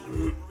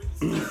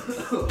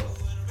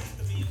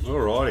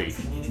Alrighty.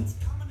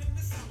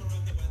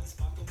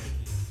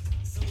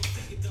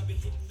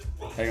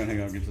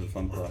 Hang on, get to the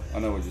fun part. I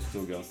know we're just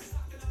still going.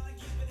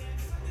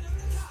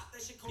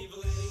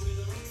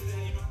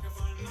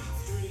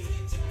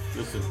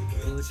 Listen.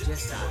 It was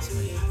just ask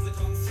me.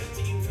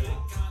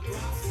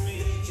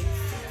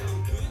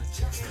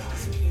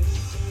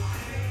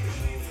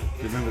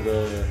 Do you remember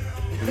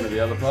the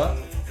other part?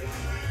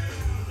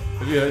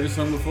 Have you heard this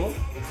song before?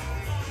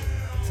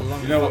 It's a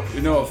long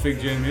You know what Fig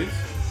Jam is?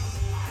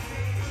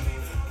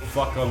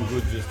 Fuck, I'm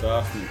good, just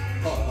ask me.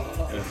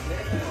 Yeah.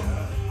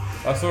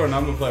 I saw a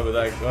number plate with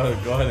that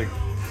guy that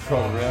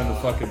trotted around the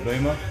fucking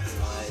Beamer.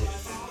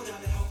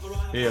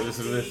 Here,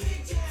 listen to this.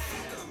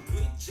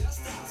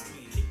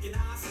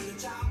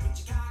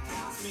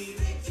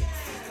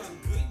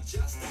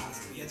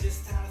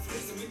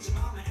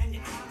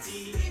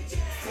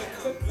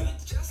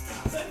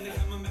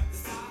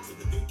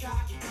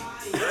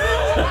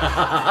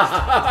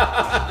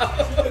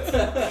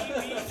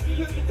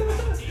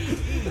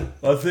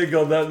 I think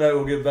on that note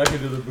we'll get back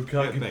into the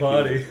Bukkake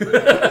party.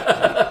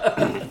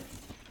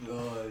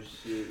 Oh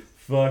shit.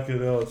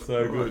 Fucking hell,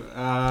 so good.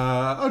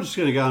 I'm just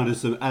going to go into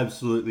some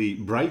absolutely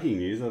breaking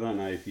news. I don't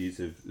know if you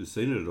have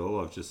seen it at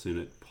all. I've just seen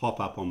it pop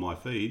up on my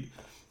feed.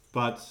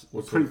 But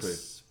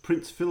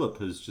Prince Philip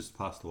has just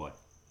passed away,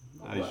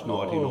 aged 99.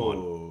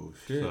 Oh,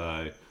 shit.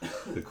 So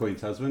the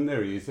Queen's husband,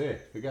 there he is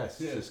there, the ghost.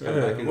 Yeah. Just come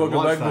back in Welcome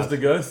the back, light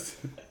Mr. Ghost.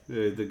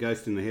 The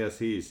ghost in the house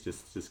here has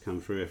just come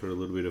through after a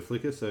little bit of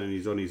flicker, so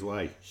he's on his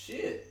way.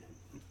 Shit.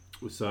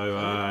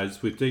 So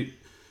it's with deep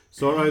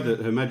sorrow that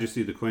Her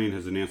Majesty the Queen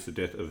has announced the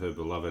death of her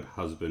beloved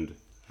husband,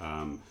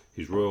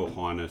 His Royal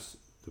Highness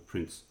the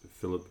Prince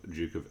Philip,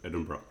 Duke of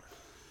Edinburgh.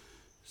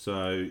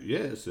 So yeah,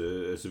 it's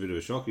a bit of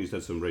a shock. He's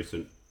had some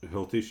recent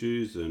health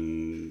issues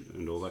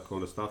and all that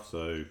kind of stuff.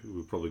 So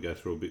we'll probably go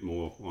through a bit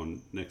more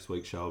on next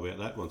week's show about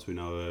that once we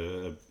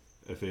know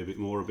a fair bit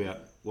more about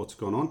what's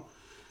gone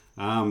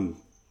on.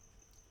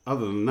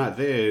 Other than that,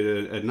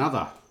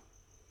 another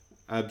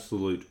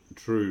absolute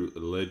true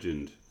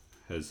legend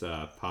has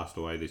passed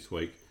away this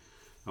week.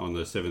 On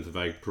the 7th of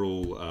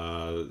April,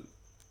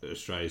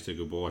 Australia said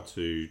goodbye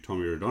to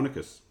Tommy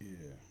Raudonikis.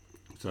 Yeah.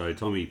 So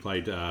Tommy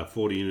played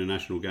 40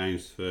 international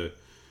games for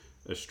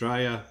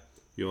Australia.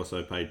 He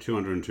also played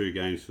 202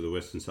 games for the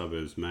Western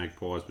Suburbs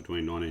Magpies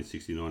between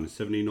 1969 and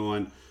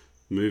 79,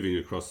 moving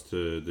across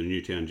to the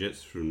Newtown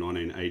Jets from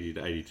 1980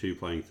 to 82,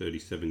 playing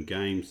 37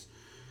 games.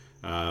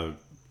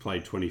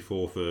 Played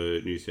 24 for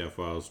New South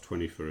Wales,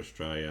 20 for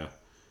Australia,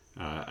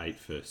 8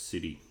 for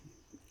City.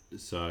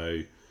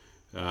 So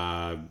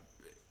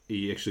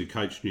he actually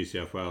coached New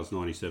South Wales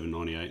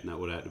 97-98, and that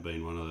would have to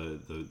been one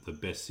of the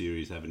best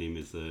series, having him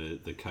as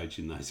the coach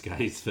in those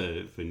games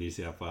for New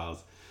South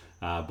Wales.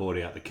 Brought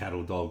out the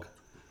Cattledog,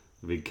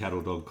 the big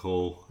Cattledog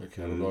call. The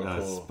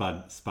Cattledog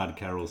call. Spud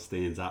Carroll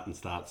stands up and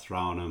starts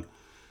throwing them.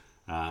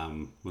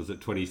 Was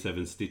it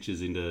 27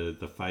 stitches into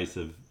the face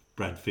of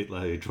Brad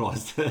Fittler, who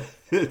tries to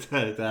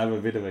have a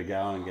bit of a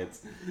go and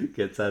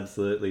gets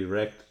absolutely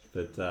wrecked.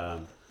 But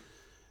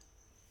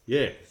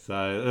yeah,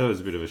 so it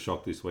was a bit of a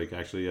shock this week,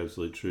 actually.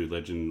 Absolute true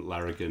legend,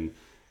 larrikin,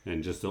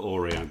 and just an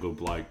all-round good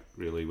bloke,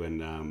 really,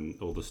 when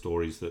all the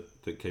stories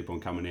that keep on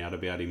coming out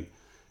about him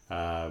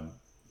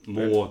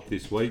more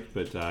this week.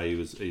 But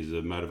he's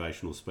a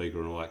motivational speaker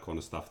and all that kind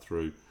of stuff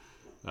through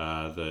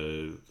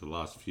the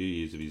last few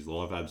years of his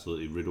life,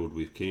 absolutely riddled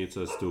with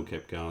cancer, still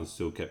kept going,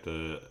 still kept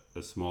a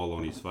smile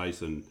on his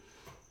face, and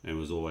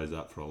was always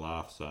up for a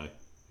laugh. So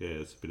yeah,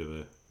 it's a bit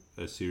of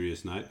a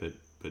serious note,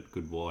 but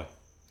good why.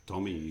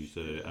 Tommy, he's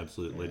an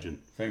absolute legend.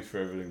 Thanks for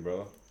everything,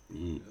 brother.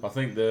 I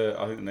think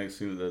the next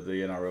thing that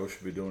the NRL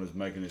should be doing is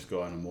making this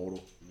guy an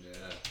immortal.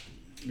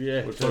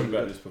 Yeah, We're talking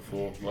about this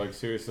before. Like,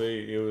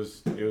 seriously, he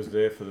was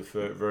there for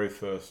the very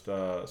first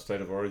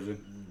State of Origin.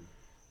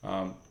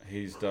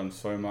 He's done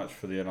so much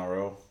for the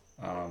NRL.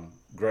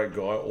 Great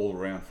guy all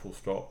around, full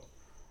stop.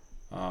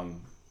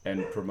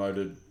 And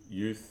promoted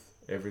youth,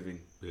 everything.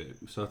 Yeah.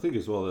 So I think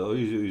as well,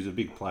 he's a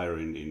big player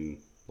in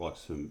like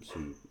some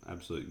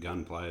absolute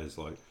gun players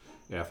like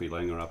Alfie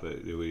Langer up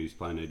at where he's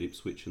playing at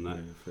Ipswich and that.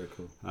 Yeah, fair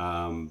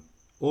cool.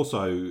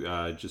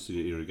 Also, just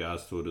in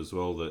regards to it as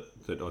well,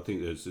 that I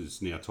think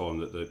it's now time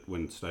that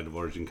when State of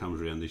Origin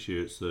comes around this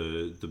year, it's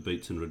the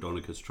Beetson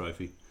Raudonikis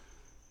Trophy.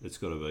 It's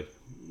got to be.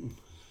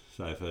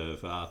 So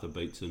for Arthur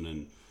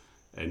Beetson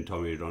and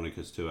Tommy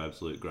Raudonikis, two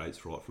absolute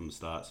greats right from the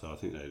start. So I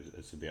think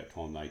it's about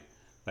time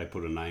they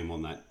put a name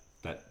on that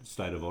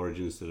State of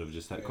Origin instead of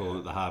just calling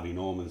it the Harvey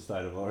Norman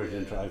State of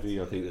Origin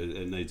Trophy. I think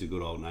it needs a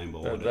good old name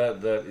behind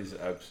it. That is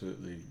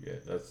absolutely,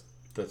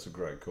 that's a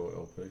great call,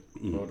 LP.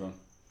 Well done.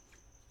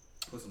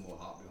 Put some more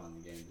heart behind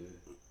the game, dude.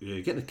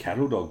 Yeah, get the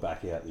Cattledog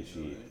back out this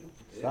year.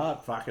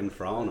 Start fucking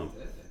throwing them.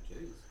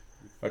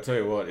 I tell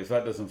you what, if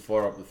that doesn't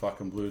fire up the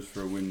fucking Blues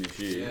for a win this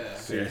year,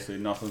 seriously,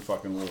 nothing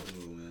fucking will.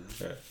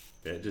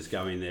 Yeah, just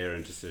go in there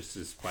and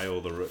just play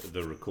all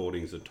the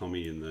recordings of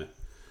Tommy in the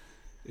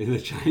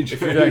change.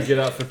 If you don't get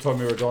up for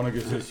Tommy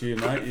Raudonikis this year,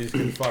 mate, you're just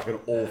going to fucking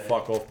all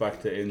fuck off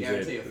back to NZ.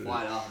 Guarantee a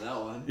flight after that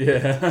one.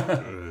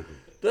 Yeah.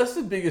 That's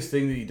the biggest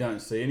thing that you don't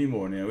see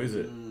anymore now, is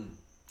it?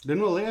 They're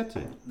not allowed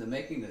to. They're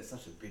making it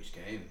such a bitch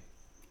game.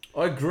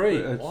 I agree.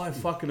 It's- I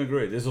fucking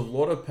agree. There's a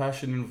lot of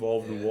passion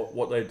involved in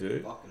what they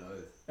do, Fucking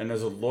oath. and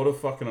there's a lot of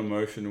fucking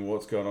emotion in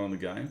what's going on in the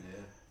game.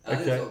 Yeah. I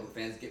think that's what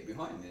fans get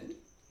behind, man.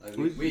 Like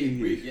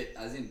we get,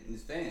 as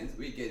fans,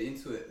 we get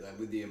into it like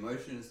with the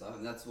emotion and stuff,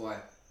 and that's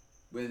why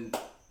when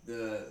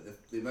the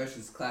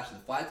emotions clash and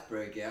the fights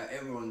break out,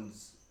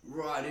 everyone's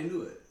right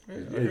into it.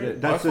 Yeah,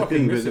 that's the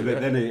thing, but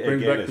then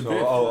again, back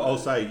I'll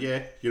say,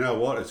 yeah, you know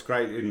what, it's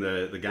great in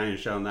the game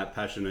showing that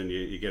passion and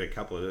you get a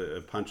couple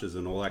of punches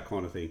and all that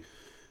kind of thing.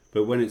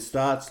 But when it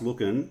starts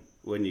looking,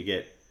 when you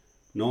get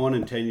 9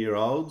 and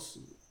 10-year-olds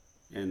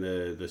and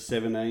the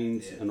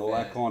 17s and all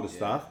that kind of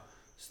stuff,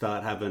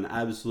 start having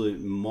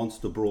absolute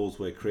monster brawls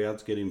where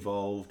crowds get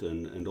involved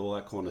and all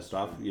that kind of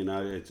stuff, you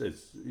know,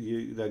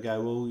 they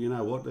go, well, you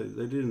know what, they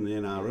did in the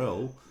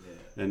NRL,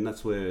 and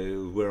that's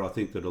where I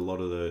think that a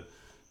lot of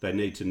they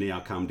need to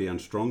now come down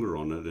stronger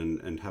on it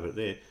and have it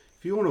there.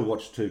 If you want to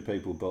watch two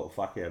people belt the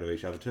fuck out of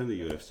each other, turn the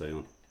UFC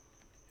on.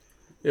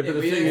 Yeah, but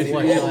the thing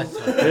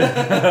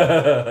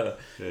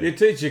is, you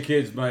teach your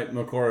kids, mate,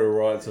 Macquarie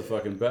riots are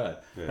fucking bad.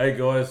 Yeah. Hey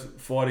guys,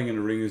 fighting in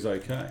a ring is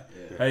okay.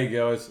 Yeah. Hey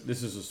guys,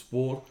 this is a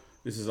sport.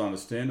 This is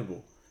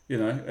understandable. You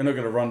know, you're not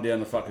going to run down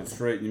the fucking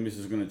street and your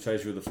missus is going to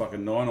chase you with a fucking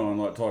 9-iron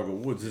like Tiger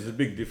Woods. There's a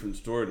big different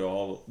story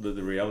to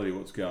the reality of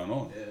what's going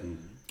on. Yeah.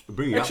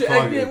 Bring up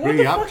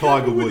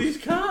Tiger Woods. His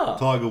car?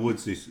 Tiger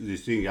Woods,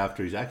 this thing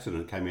after his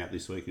accident came out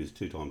this week, is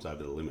 2 times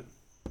over the limit.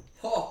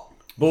 Oh.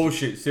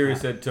 Bullshit. Sirius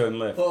said turn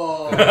left.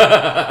 Oh.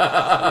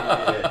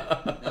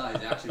 Yeah. No,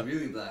 he's actually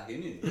really black,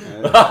 isn't he?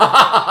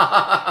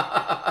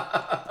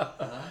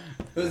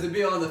 Because to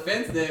be on the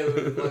fence there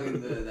with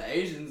fucking the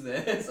Asians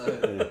there, so...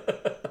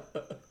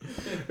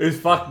 He's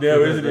fucked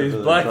now, isn't he? He's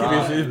black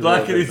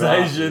and he's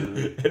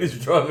Asian, and he's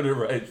driving a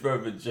Range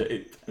Rover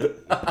Jeep.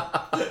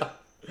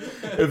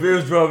 If he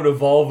was driving a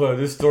Volvo,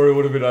 this story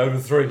would have been over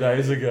 3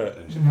 days ago.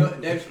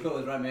 Dave Chappelle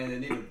was right,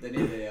 man. They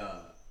need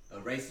a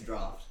race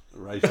draft.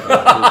 Race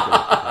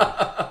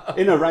draft.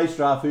 In a race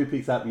draft, who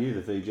picks up you,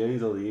 the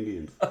Fijians or the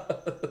Indians?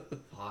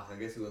 I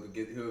guess whoever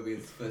gets the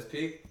first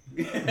pick.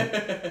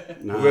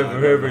 No,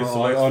 whoever is I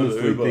selected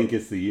honestly think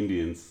it's the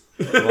Indians.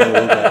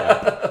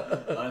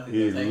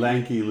 You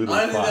lanky little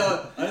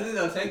fuck. I don't think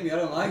they'll take me. I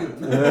don't like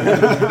them.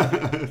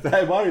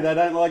 Don't worry, they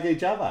don't like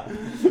each other.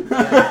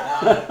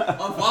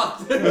 I'm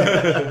fucked.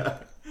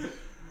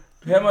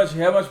 How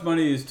much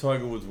money is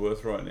Tiger Woods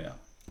worth right now?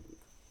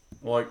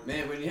 Like,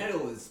 man, when you had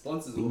all his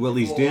sponsors. Well,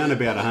 he's down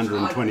about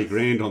 120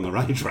 grand on the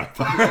Range Rover.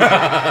 I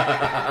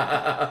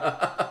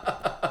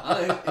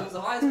know, he was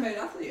the highest paid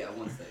athlete at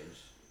one stage.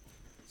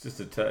 It's just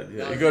a tad.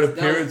 Yeah, he got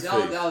appearance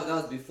fees. That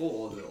was before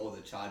all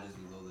the charges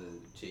with all the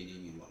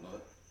cheating and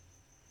whatnot.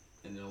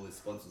 And then all his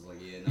sponsors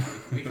like, yeah, no,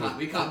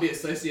 we can't be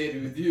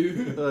associated with you.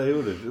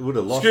 He would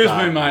have lost. Excuse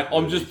me, mate.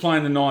 I'm just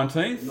playing the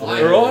 19th. All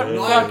right,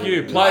 fuck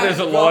you. Play as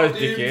it lies,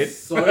 dickhead.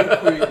 So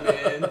quick,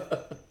 man.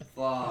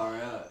 Far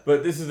out.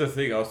 But this is the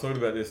thing. I was talking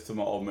about this to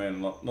my old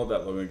man not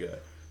that long ago.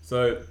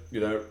 So you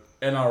know,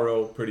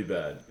 NRL pretty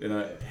bad. You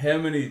know, how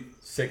many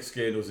sex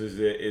scandals is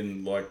there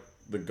in like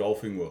the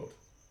golfing world?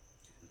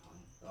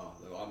 Oh,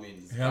 I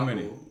mean, how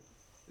many?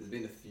 There's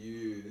been a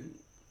few.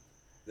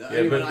 The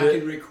only one I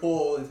can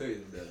recall is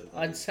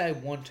I'd say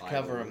one to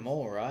cover them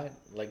all, right?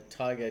 Like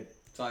Tiger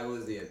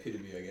was the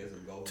epitome, I guess,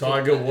 of golf.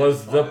 Tiger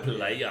was the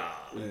player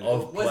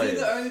of Was players. he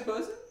the only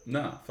person?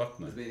 Nah, fuck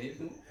no. There's been heaps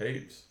more?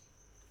 Heaps.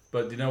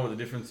 But do you know what the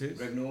difference is?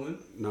 Greg Norman?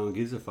 No one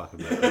gives a fuck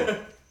about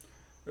that.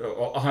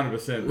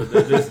 100%. But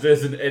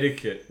there's an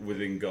etiquette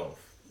within golf.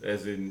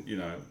 As in, you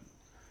know,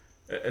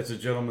 it's a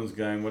gentleman's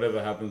game.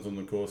 Whatever happens on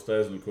the course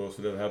stays on the course.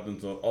 Whatever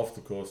happens off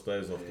the course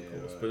stays off the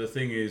course. Right. But the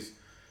thing is,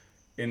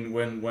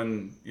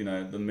 when you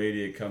know the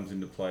media comes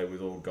into play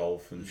with all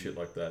golf and shit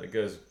like that, it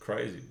goes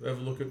crazy. Have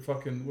a look at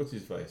fucking what's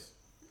his face,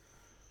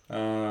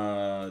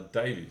 John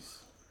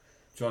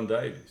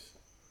Davies,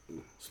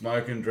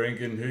 smoking,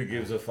 drinking. Who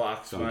gives a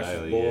fuck?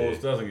 Smashes balls,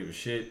 doesn't give a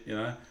shit. You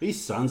know. His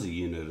son's a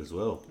unit as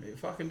well. He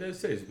fucking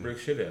does. He's a brick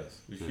shit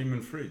house. He's a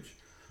human fridge.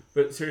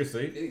 But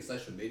seriously, do you think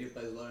social media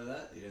plays a lot of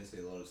that? You don't see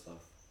a lot of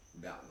stuff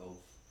about golf.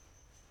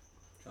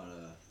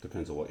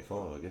 Depends on what you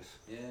follow, I guess.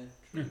 Yeah.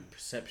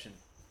 perception.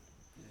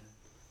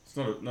 It's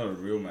not a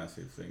real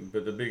massive thing,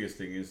 but the biggest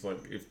thing is like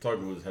if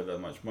Tiger Woods had that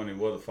much money,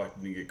 why the fuck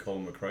didn't he get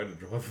Colin McRae to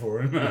drive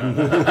for him?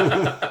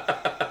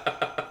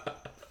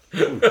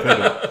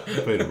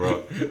 Peter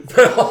Brock.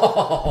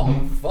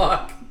 Oh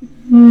fuck!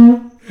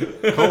 Colin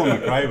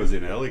McRae was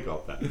in a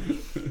helicopter.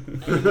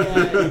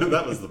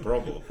 That was the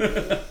problem.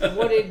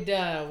 What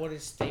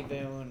did Steve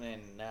Irwin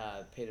and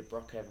Peter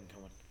Brock have in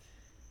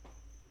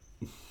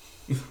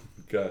common?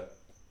 Go.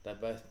 They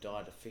both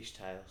died of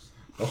fishtails.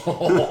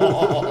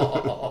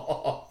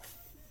 Oh,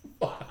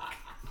 fuck.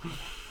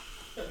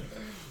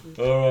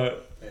 Alright.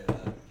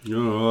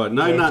 Alright, No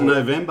Nut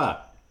November.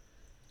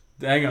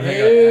 Hang on.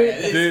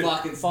 This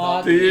fucking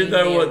stuff. Do you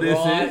know what this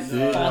is? Do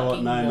you know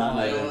what No Nut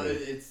November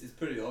is? It's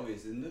pretty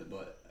obvious, isn't it?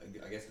 But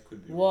I guess it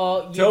could be.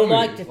 Well, Tell you'd me.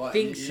 like to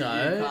think you so.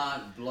 You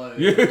can't blow.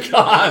 You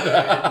can't.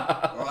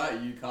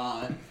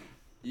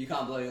 you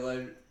can't blow your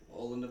load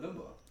all in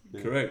November.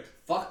 Correct.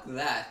 Fuck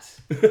that.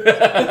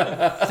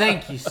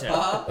 Thank you, sir.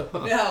 You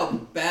know how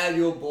bad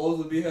your balls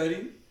would be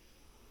hurting?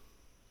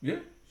 Yeah.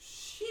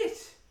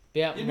 Shit.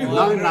 Yeah, You'd be mine-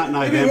 walking No nut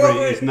around- you'd be November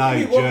walking- is no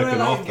you'd be walking jerking around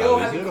like off a girl though,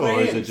 is having it?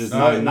 Or is it cramps. just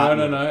No, no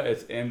no, nut?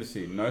 it's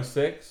embassy. No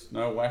sex,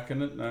 no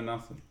whacking it, no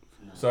nothing.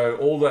 So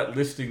all that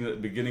listing at the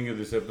beginning of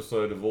this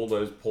episode of all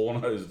those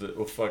pornos that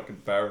were fucking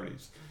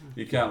parodies,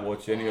 you can't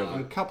watch any of A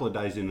it. couple of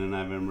days into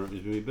November, it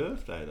was my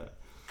birthday though.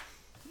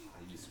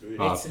 You screwed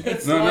Oh.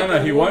 It's No, like no,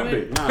 a he won't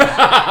woman- be. You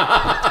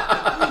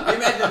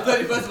imagine the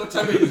 31st of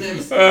October is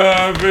next.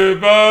 Happy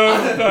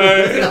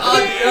birthday!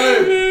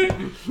 Oh,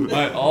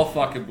 Mate, I'll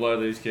fucking blow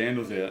these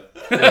candles out.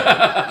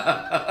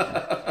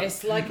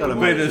 It's like Gotta a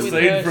make Made woman a with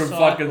scene her from cycle.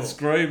 fucking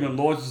Scream and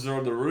launches her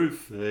on the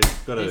roof. Yeah,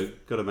 got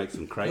to make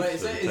some crates Wait, for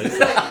so the is tea. this,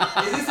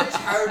 like, is this a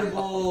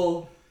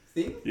charitable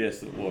thing?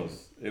 Yes, it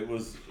was. It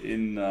was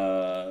in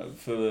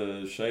for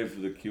the Shave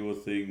for the Cure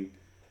thing.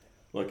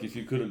 Like if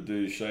you couldn't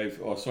do shave,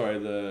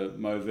 the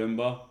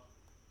Movember.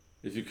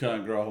 If you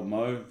can't grow a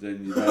mo,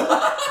 then you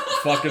don't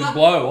fucking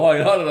blow. I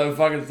don't know,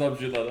 fucking some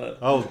shit like that.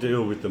 I'll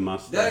deal with the Don't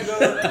mustache. grow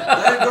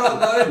a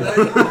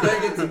load,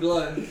 don't get to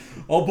blow.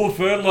 I'll put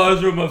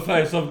fertilizer on my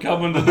face. I'm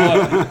coming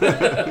tonight.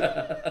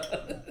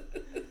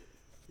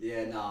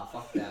 Yeah, nah,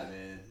 fuck that,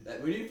 man.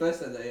 When you first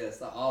said that, yeah,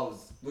 it's like, I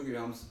was looking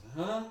at him,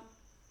 huh?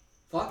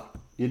 Fuck?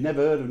 You'd never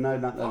heard of No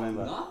Nut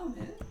November? Nah,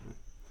 man.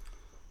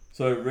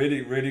 So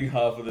reading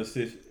half of this,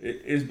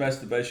 is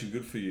masturbation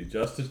good for you,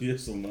 Justin?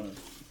 Yes or no?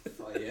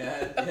 Oh,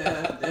 yeah,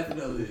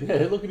 definitely.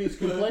 Yeah, look at his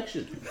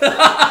complexion.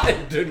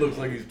 Dude looks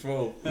like he's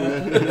 12.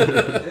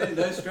 Yeah,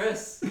 no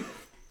stress.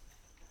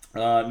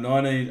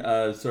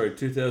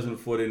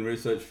 2014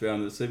 research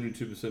found that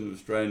 72% of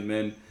Australian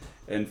men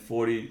and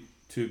 42%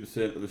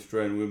 of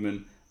Australian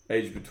women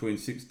aged between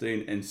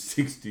 16 and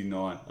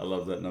 69, I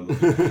love that number,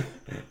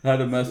 had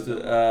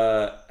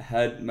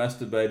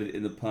masturbated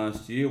in the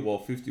past year, while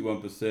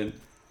 51%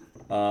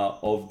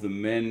 of the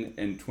men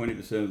and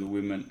 20% of the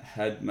women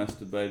had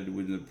masturbated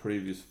within the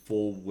previous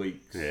 4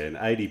 weeks. Yeah, and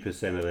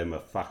 80% of them are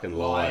fucking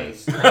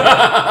liars. It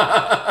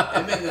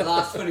meant the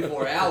last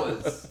 24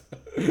 hours.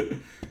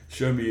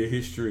 Show me your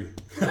history.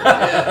 Yeah,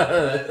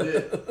 that's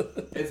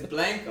it. It's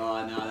blank.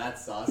 Oh, no,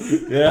 that's sus.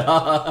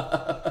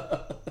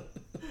 Yeah.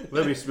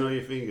 Let me smell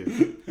your fingers.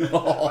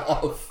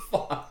 Oh,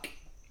 fuck.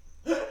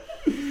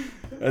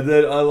 And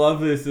then I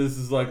love this. This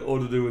is like all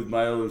to do with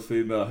male and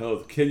female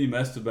health. Can you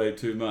masturbate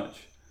too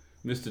much?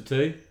 Mr.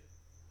 T?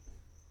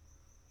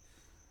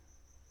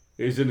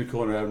 He's in the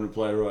corner having a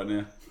play right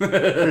now.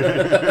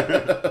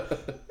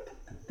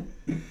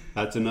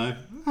 That's a no.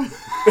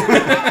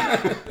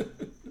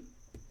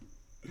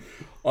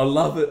 I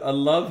love it. I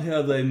love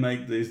how they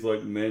make these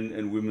like men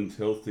and women's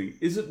health thing.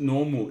 Is it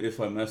normal if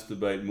I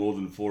masturbate more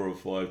than 4 or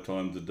 5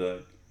 times a day?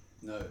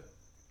 No.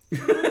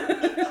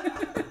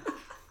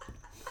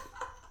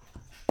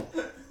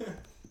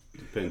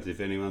 Depends if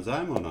anyone's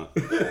home or not.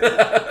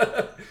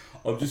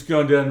 I'm just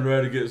going down the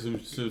road to get some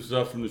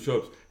stuff from the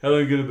shops. How long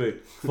are you going to be?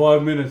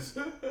 5 minutes.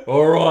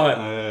 All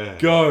right.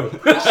 Go.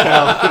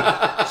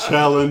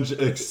 Challenge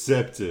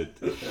accepted.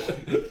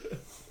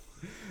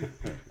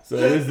 So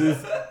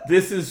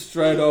this is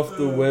straight off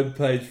the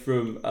webpage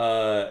from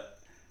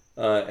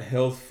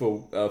Health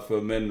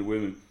for Men and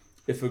Women.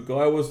 If a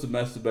guy was to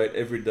masturbate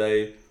every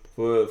day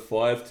for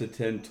 5 to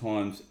 10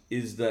 times,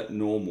 is that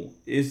normal?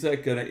 Is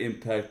that going to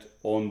impact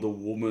on the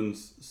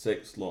woman's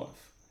sex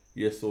life?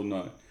 Yes or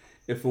no?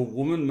 If a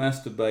woman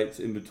masturbates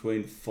in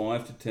between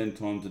 5 to 10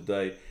 times a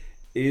day,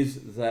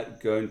 is that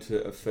going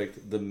to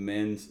affect the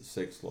men's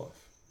sex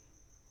life?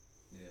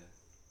 Yeah.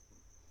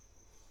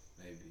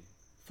 Maybe.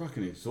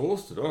 Fucking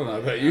exhausted. I don't know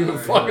about you. Yeah,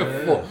 Fucking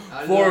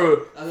I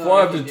four, know,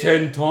 5 to yeah.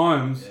 10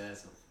 times. Yeah,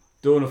 that's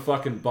Doing a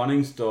fucking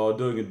bunning style,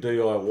 doing a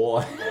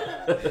DIY.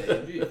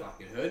 you're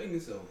fucking hurting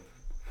yourself.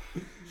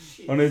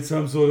 Shit. I need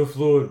some sort of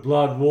fluid,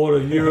 blood, water,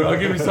 urine. I'll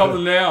give me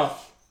something now.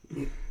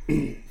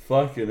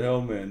 Fucking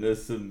hell, man.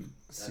 There's some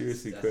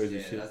seriously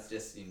crazy shit. That's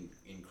just in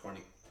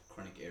chronic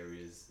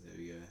areas. There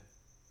we go.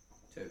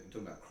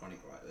 Talking about chronic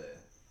right there.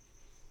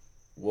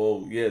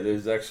 Well, yeah,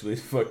 there's actually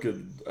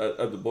fucking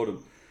at the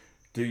bottom.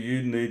 Do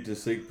you need to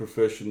seek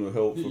professional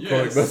help for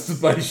chronic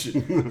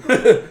masturbation?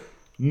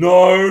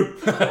 No.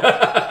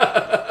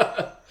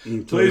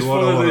 Please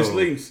follow these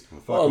links.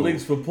 Oh,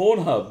 links for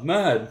Pornhub.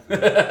 Mad.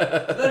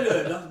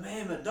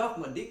 Man, doc,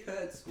 my dick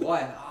hurts.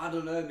 Why? I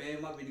don't know, man.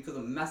 It might be because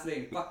I'm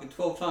masturbating fucking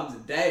 12 times a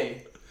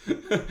day.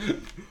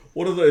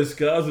 What are those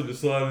scars on the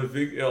side of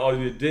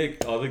on your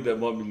dick? I think that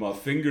might be my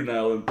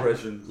fingernail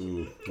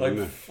impressions.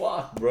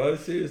 Fuck, bro.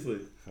 Seriously.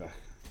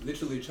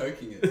 Literally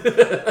choking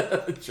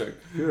it. Choke.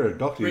 If you're a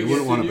doctor, Bring you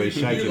wouldn't it want to to be new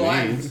shaking life.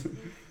 hands.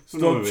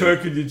 Stop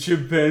choking your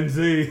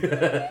chimpanzee.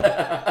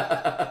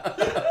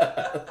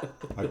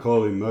 I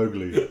call him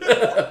Mowgli.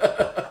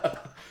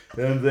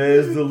 And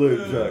there's the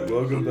loop, Jack.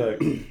 Welcome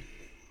back.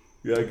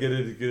 Yeah, get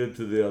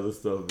into the other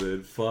stuff,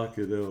 man.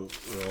 Fucking hell.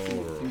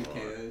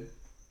 KO.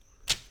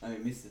 I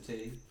mean, Mr.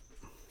 T.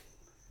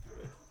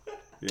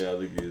 Yeah, I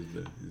think he is,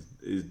 man.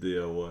 He's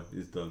DIY.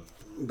 He's done.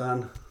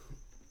 Done.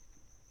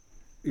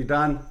 You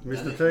done,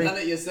 Mr. T? Done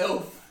it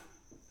yourself.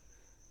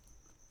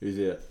 He's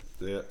out.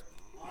 Yeah.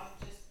 I'm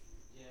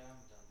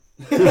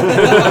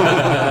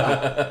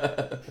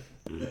done.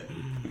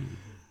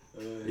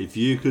 If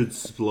you could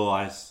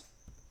splice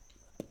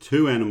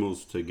two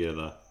animals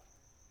together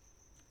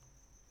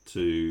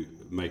to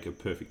make a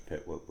perfect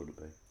pet, what would it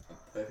be? A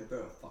perfect pet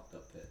or a fucked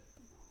up pet?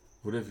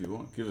 Whatever you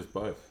want. Give us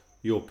both.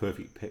 Your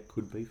perfect pet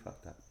could be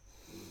fucked up.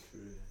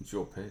 True. It's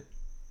your pet.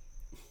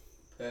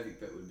 Perfect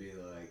pet would be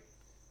like,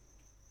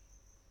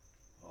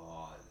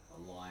 a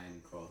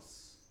lion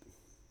cross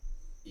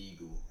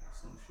eagle or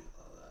some shit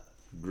like that.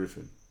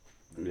 Griffin.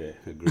 Yeah,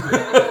 agree.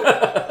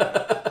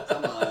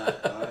 Something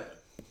like that, right?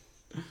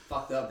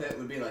 Fucked up pet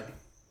would be like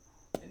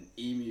an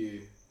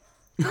emu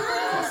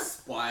cross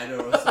spider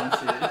or some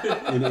shit.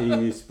 An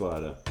emu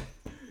spider.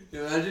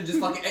 You imagine just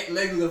fucking 8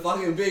 legs with a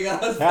fucking big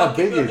ass. How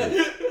big is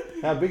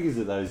it? How big is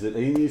it though? Is it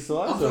emu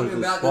size I'm or talking is it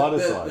about spider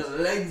the size?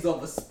 legs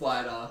of a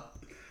spider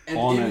and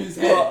On emu's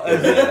it. head.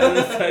 Is it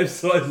the same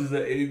size as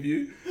the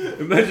emu?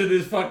 Imagine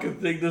this fucking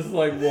thing that's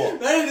like what?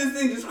 Imagine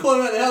this thing just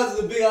crawling around the house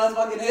with a big ass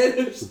fucking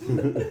head.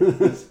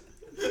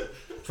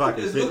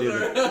 Fucking Just sitting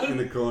looking around. in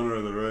the corner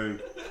of the room.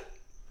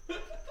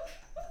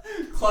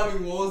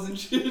 Climbing walls and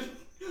shit.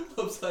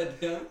 Upside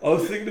down. I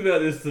was thinking about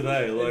this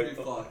today. It'd Like,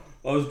 be fucked.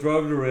 I was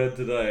driving around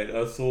today and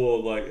I saw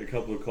like a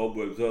couple of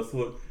cobwebs. I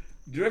thought,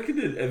 do you reckon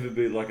there'd ever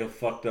be like a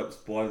fucked up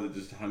spider that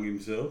just hung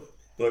himself?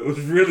 Like, it was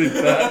really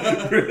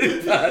bad,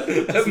 really bad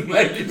at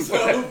making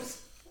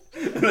waves.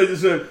 And they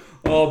just went,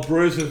 oh,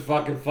 Bruce has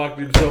fucking fucked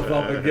himself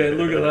up again.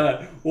 Look at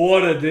that.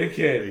 What a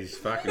dickhead. He's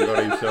fucking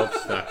got himself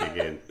stuck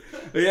again.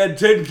 He had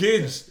 10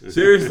 kids.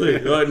 Seriously.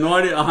 Like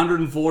 90,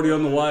 140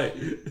 on the way.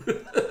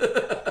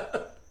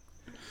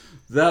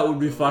 That would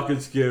be fucking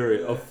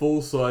scary. A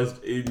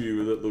full-sized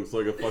emu that looks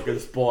like a fucking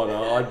spider.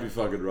 I'd be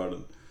fucking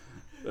running.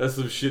 That's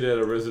some shit out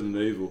of Resident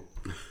Evil.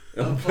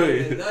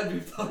 That'd be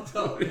fucked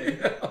up, man.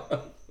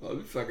 I'd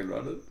be fucking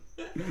running.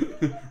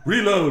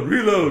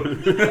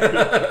 Reload.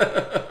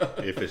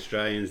 If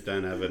Australians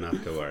don't have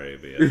enough to worry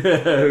about.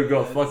 Yeah, we've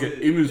got fucking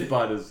emu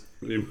spiders.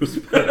 Emu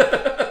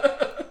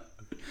spider.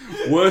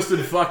 Worse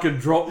than fucking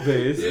drop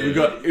bears. We've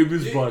got emu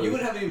spiders. You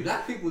wouldn't have any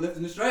black people left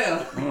in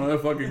Australia. Oh,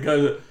 that fucking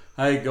goes.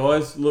 Hey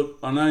guys, look,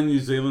 I know New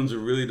Zealand's a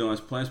really nice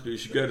place, but you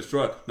should go to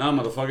Australia. Nah,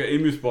 motherfucker,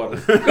 emu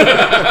spiders.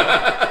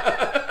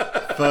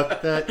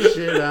 Fuck that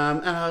shit,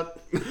 I'm out.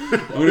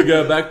 I'm gonna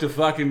go back to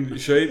fucking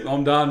sheep.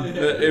 I'm done.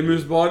 Emu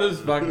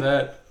spiders, fuck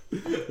that.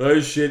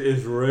 Those shit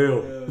is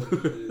real.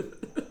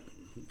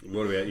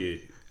 What about you?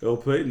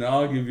 LP, no,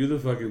 I'll give you the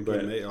fucking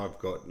bet. Me, I've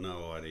got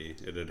no idea.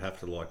 It'd have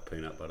to like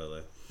peanut butter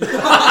though.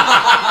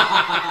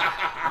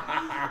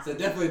 So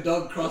definitely a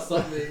dog cross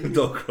something.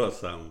 Dog cross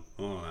something.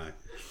 Oh no.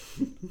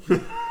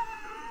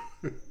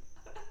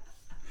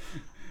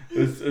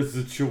 It's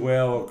a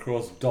chihuahua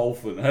cross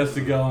dolphin. It has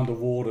to go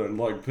underwater and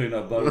like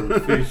peanut butter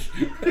and fish.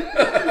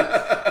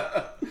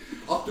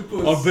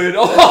 Octopus. I've been.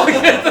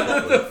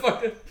 The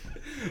fucking.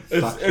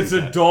 It's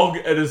a dog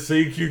and a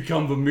sea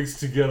cucumber mixed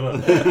together.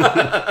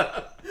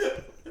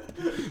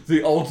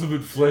 The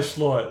ultimate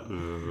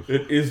fleshlight.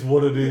 It is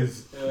what it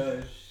is.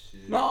 Shit.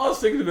 No, I was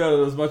thinking about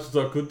it as much as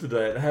I could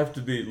today. It'd have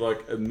to be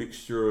like a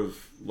mixture of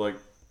like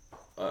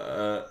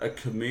a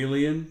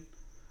chameleon,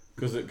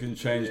 because it can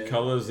change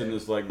colours and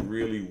it's like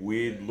really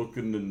weird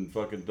looking and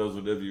fucking does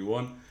whatever you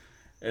want,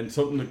 and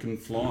something that can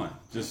fly,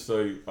 just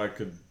so I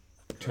could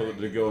tell it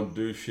to go and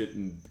do shit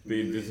and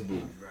be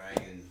invisible.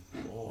 Dragon.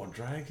 Oh,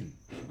 dragon!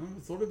 I never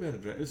thought about a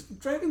dragon.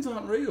 Dragons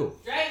aren't real.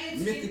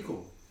 Dragons can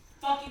Mythical.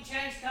 fucking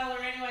change colour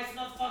anyway, it's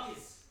not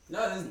fuckers.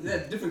 No,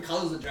 there's different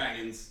colours of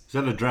dragons. Is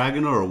that a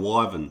dragon or a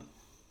wyvern?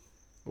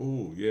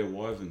 Oh yeah,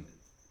 wyvern.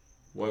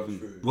 Wyvern.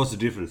 True. What's the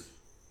difference?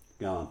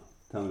 Go on.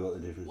 Tell me what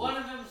the difference One is.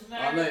 of them's Oh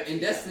married. no, in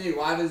Destiny,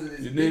 wyverns are these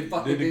You big need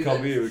fucking to things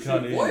come that here, we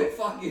can't hear avoid you.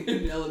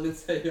 fucking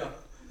elements they are.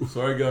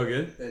 Sorry, go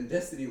again. In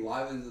Destiny,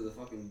 wyverns are the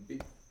fucking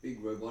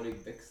big robotic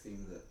vex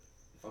things that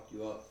fuck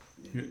you up.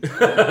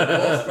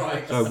 Ball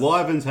strikes. So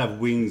wyverns have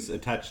wings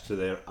attached to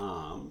their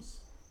arms,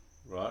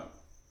 right?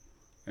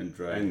 And And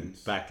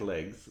dragons. back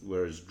legs,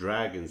 whereas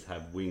dragons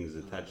have wings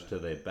attached to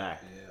their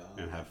back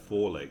Yeah. and have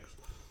forelegs.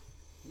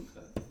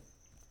 Okay.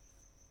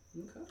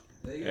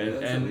 There you go. And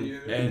That's something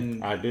you-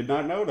 and I did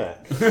not know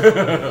that.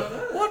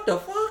 what the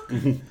fuck?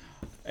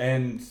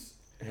 And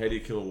how do you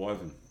kill a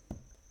wyvern?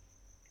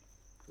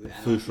 with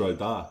animals. Fush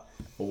Rodar.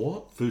 A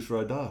what? Fush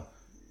Rodar.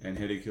 And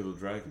how do you kill a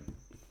dragon?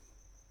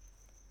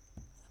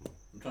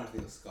 I'm trying to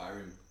think of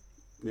Skyrim.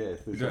 Yeah, You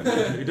Fush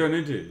don't, you don't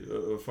need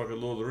to. Fucking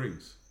Lord of the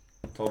Rings.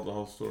 Told the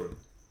whole story.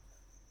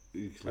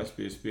 Has to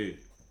be a spear.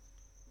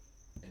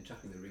 And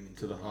chucking the ring into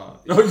To the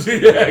heart. Oh, Oh,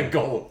 yeah,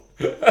 gold.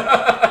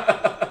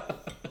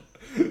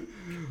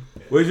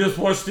 We just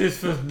watched this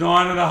for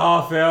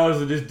 9.5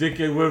 hours and this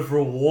dickhead went for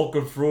a walk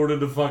and threw it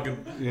into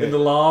fucking in the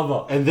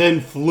lava. And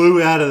then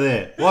flew out of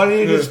there. Why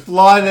didn't you just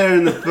fly there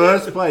in the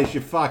first place,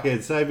 you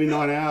fuckhead? Save me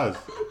 9 hours.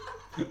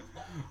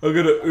 I'm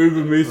gonna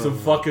Uber me some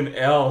fucking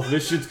owls.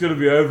 This shit's gonna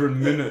be over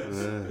in minutes.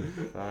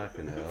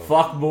 Fucking hell.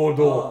 Fuck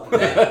Mordor.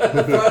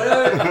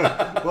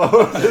 Frodo! What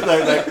was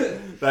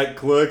it? that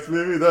Clerks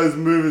movie. Those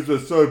movies were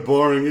so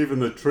boring. Even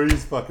the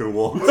trees fucking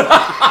walked.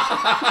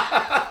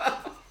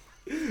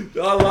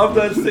 I love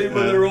that scene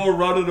where they're all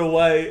running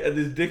away and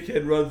this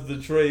dickhead runs the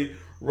tree,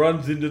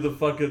 runs into the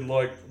fucking,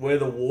 like, where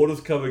the water's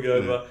coming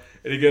over,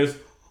 and he goes,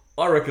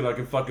 I reckon I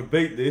can fucking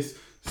beat this,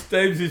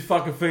 stabs his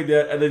fucking feet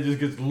down, and then just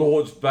gets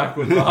launched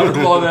backwards 100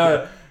 miles an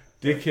hour.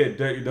 Dickhead,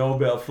 don't you know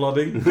about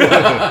flooding?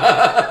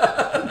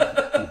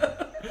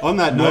 On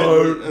that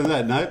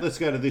note, let's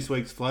go to this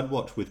week's Flood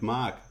Watch with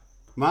Mark.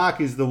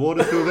 Mark, is the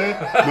water still there?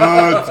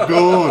 No, it's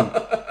gone.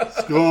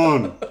 It's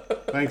gone.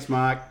 Thanks,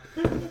 Mark.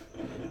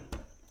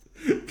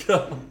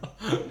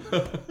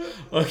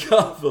 I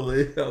can't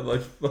believe how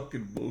much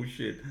fucking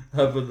bullshit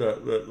happened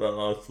that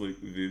last week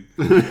with him.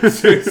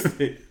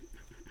 Seriously.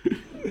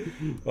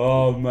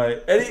 Oh,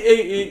 mate. And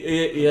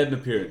he had an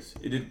appearance.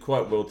 He did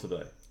quite well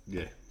today.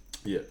 Yeah.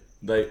 Yeah.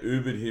 They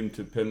Ubered him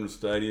to Penrith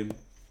Stadium.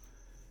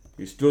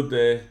 He stood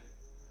there.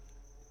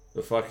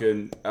 The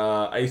fucking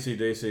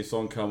AC/DC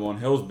song come on.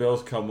 Hell's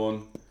Bells come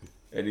on.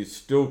 And he's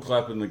still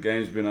clapping. The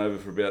game's been over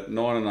for about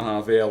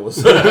 9.5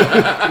 hours.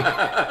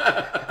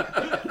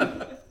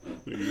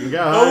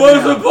 I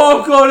want some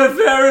popcorn and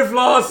fairy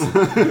floss.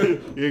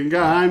 You can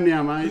go home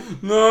now, mate.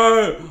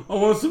 No, I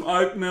want some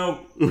oat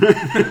milk.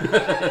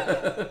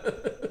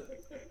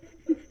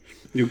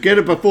 You'll get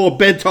it before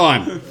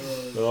bedtime.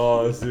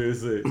 Oh,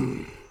 seriously.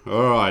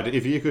 Alright,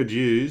 if you could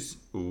use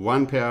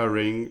one power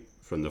ring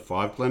from the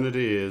 5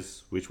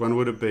 Planeteers, which one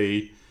would it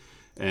be?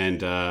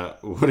 And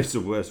what is the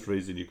worst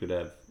reason you could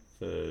have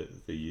for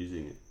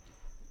using it?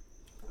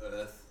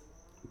 Earth.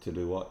 To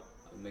do what?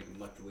 I'll make as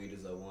much weed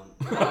as I want.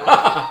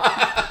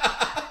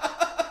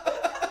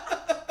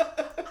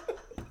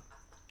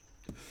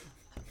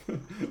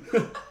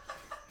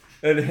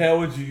 And how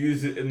would you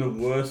use it in the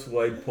worst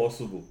way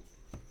possible?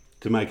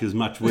 To make as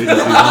much weed as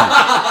you want.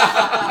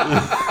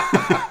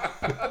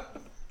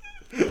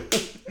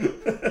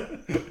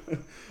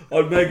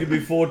 I'd make it be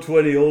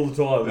 420 all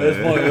the time. That's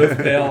my earth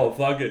power.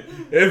 Fuck it.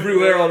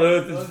 Everywhere on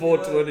earth is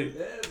 420.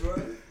 Yeah, bro.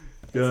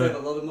 Yeah. Save a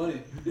lot of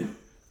money.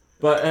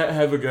 But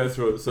have a go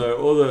through it. So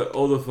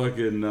all the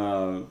fucking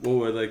what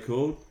were they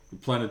called? The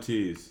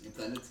Planeteers.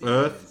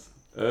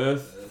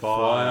 Earth,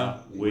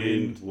 fire,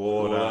 wind,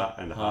 water,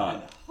 and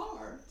heart.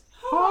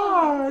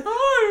 Heart.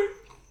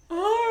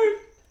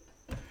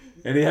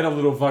 And he had a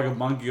little fucking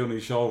monkey on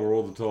his shoulder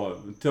all the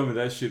time. And tell me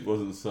that shit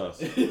wasn't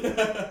sus.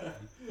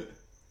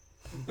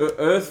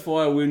 Earth,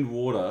 fire, wind,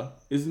 water.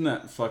 Isn't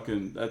that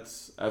fucking...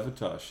 That's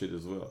Avatar shit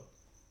as well.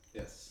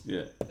 Yes.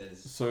 Yeah.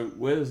 So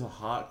where does the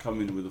heart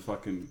come in with the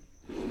fucking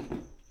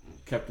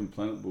Captain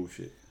Planet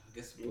bullshit? I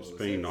guess It's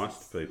being nice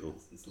to people.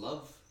 It's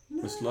love.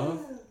 It's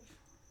love?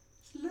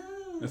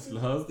 It's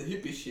love? It's the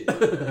hippie shit.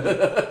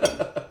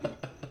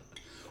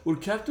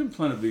 Would Captain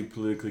Planet be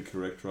politically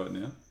correct right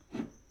now?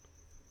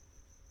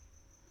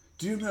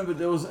 Do you remember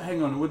there was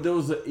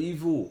an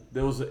evil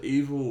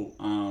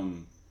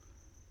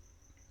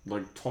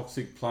like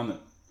toxic planet.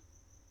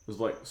 It was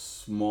like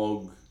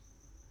smog,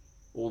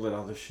 all that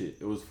other shit.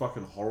 It was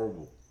fucking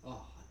horrible.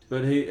 Oh,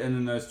 but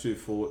then those two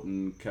fought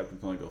and Captain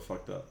Planet got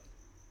fucked up.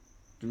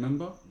 Do you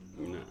remember?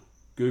 No.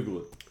 Google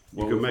it.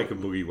 You could make a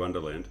Boogie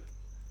Wonderland.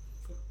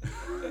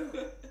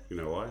 You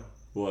know why?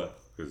 Why?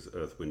 Because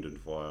Earth, Wind and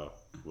Fire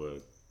were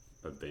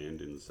a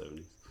band in the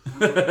 70s.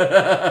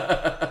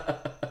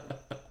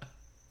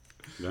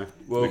 No?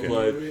 Well Okay.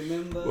 played.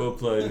 remember? Well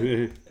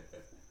played.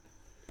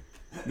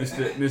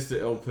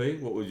 Mr. LP,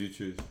 what would you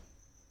choose?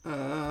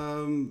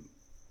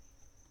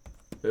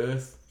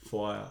 Earth,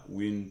 fire,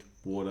 wind,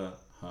 water,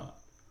 heart.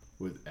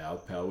 With our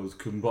powers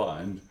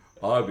combined,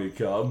 I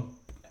become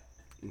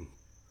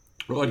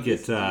I'd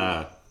get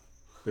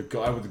the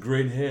guy with the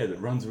green hair that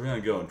runs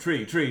around going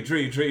tree, tree,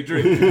 tree, tree,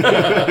 tree.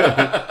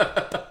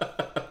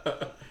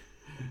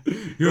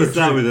 Let's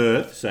start with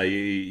Earth. So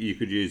you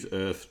could use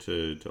Earth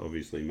to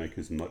obviously make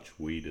as much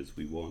weed as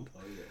we want.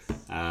 Oh,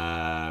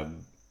 yes.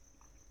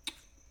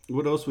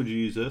 What else would you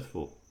use Earth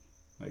for?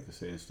 Make a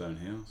sandstone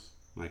house.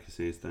 Make a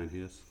sandstone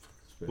house.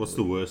 What's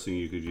the worst thing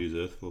you could use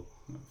Earth for?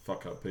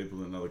 Fuck up people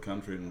in another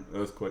country and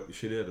earthquake the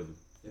shit out of them.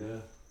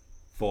 Yeah.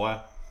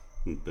 Fire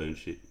and burn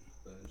shit.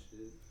 Burn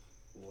shit.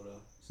 Water.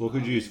 What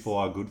could you use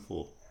fire good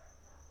for?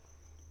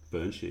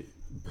 Burn shit.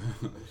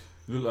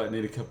 You look like you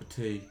need a cup of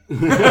tea.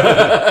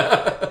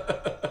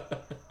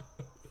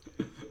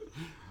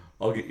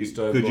 I'll get you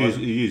stove. Could you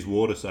use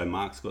water so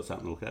Mark's got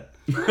something to look at?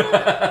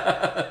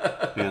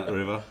 Down the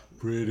river.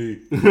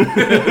 Pretty.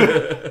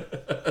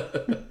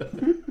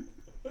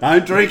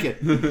 Don't drink it.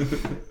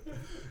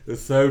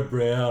 It's so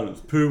brown.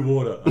 It's poo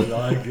water. I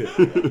like it.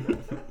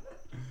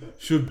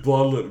 Should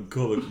bottle it and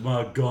call it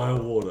Margaya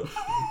water.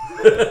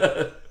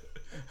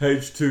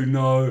 H2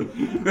 no.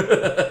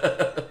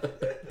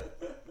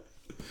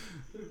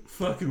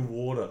 Fucking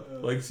water.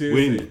 Like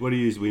seriously. Wind. What do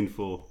you use wind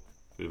for?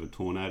 Bit of a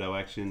tornado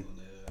action.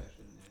 Tornado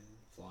action, yeah.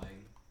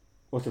 Flying.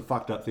 What's a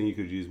fucked up thing you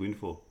could use wind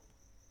for?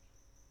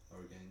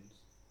 Hurricanes.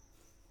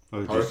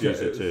 Or just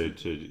use it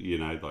to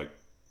like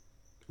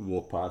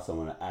walk past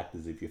someone and act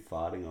as if you're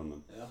farting on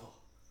them. Oh.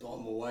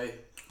 Dom away.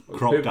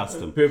 Crop dust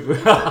them. People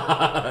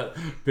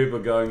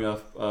going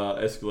up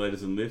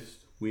escalators and lifts.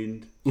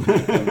 Wind. Do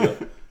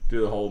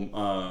the whole.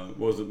 What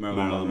was it?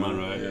 Marilyn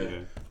Monroe. Yeah.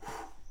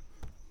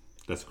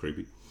 That's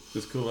creepy.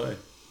 It's cool, eh?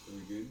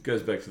 Very good.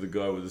 Goes back to the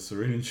guy with the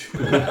syringe.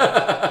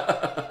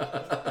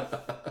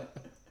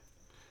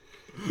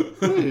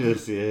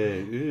 Yes,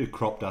 yeah.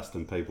 Crop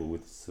dusting people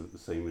with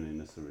semen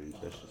in a syringe.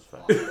 That's just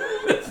fun.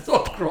 It's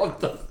not crop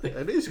dusting.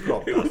 It is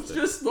crop It was dusting.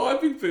 just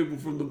sniping people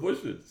from the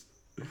bushes.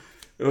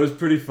 It was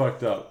pretty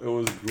fucked up. It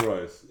was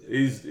gross.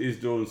 He's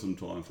doing some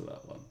time for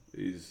that one.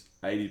 He's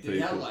 80 Did he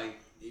people. have like,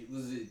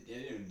 was it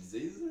any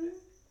diseases or anything?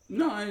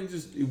 No,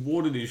 he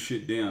watered his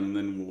shit down and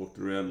then walked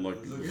around like.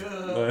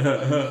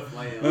 Yeah,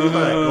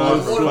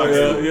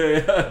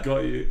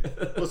 got you.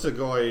 What's the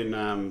guy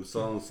in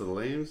Silence of the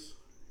Lambs?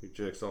 He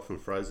jerks off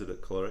and throws it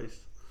at Clarice.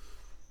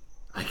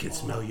 I can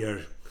smell your...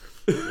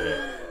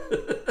 Yeah,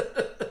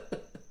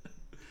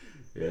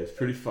 it's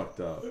pretty fucked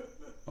up.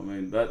 I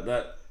mean,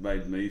 that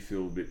made me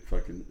feel a bit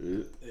fucking.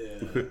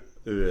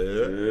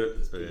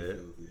 Yeah.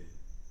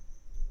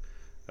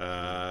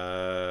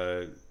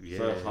 Yeah.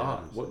 So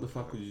heart. What the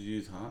fuck would you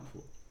use heart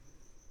for?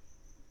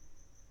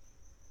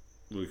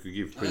 We could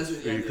give that's Prince.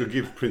 what- yeah, You could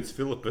give Prince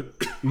Philip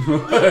it.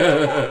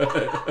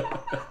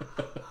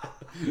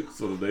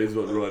 Sort of needs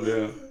one right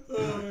now.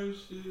 Oh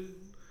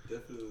shit.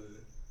 Definitely.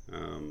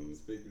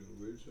 Speaking of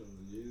which, on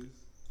the news,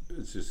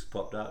 It's just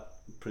popped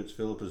up. Prince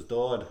Philip has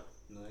died.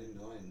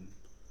 99.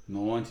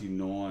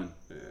 99.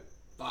 Yeah.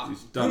 Fuck.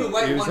 He's done Couldn't it.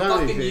 wait He was one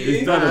only- fucking he's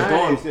year. Done a No,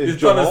 Don. it's He's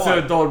done a July.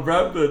 Sir Don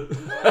Bradford.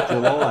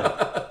 July.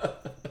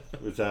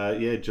 It was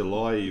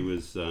July. He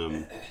was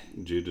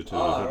due to turn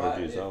 100 right,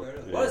 years yeah, old. fair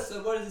enough. Yeah.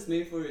 What does this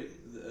mean for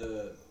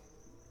the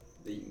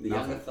younger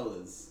Nothing.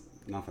 fellas?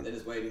 Nothing. They're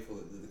just waiting for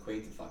the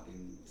Queen to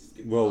fucking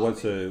skip. Well, the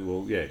once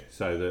army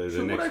so the So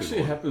what next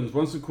actually happens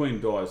once the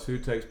Queen dies? Who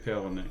takes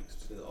power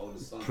next? to the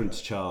oldest son. Prince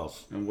right?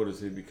 Charles. And what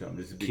does he become?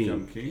 Does he King.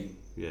 become king? King.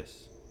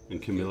 Yes,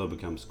 and Camilla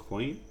becomes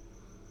queen.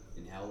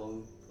 In how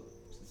long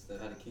since they've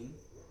had a king?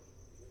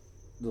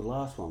 The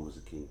last one was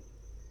a king.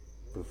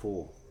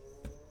 Before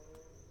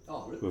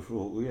Oh, really?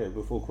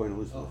 before Queen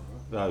Elizabeth.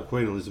 Oh,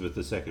 Queen Elizabeth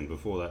II.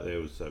 Before that, there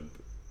was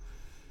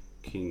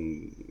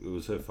King. It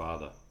was her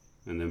father,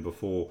 and then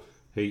before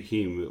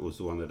him, it was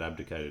the one that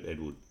abdicated,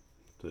 Edward.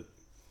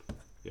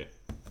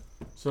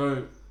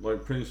 So,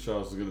 like Prince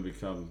Charles is going to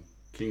become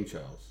King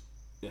Charles.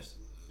 Yes,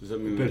 Does that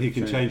mean but we he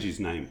can change change his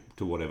name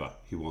to whatever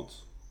he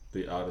wants.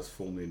 the artist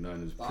formerly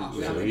known as Fuck, Prince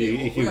we have Charles? to he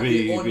get, can we have to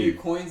be- get all be- new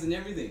coins and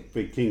everything.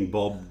 Be King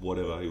Bob,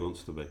 whatever he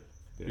wants to be.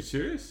 You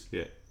serious?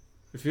 Yeah.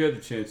 If you had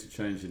the chance to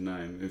change your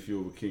name, if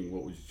you were king,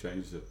 what would you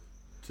change it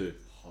to?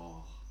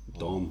 Oh,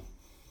 Dom.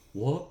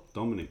 What?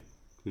 Dominic.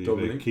 He'd be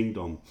Dominic? King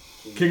Dom.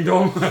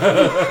 Kingdom.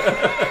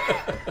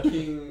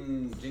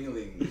 King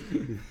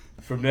Jingling.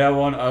 From now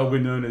on, I'll be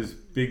known as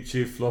Big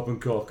Chief Flop and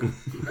Cock. Oh,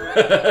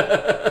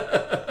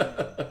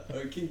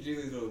 King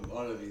Jingling's from, I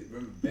don't know if you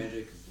remember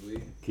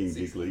Banjo-Kazooie? King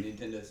Jiggly.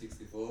 Nintendo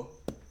 64.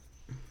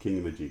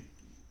 King Majid.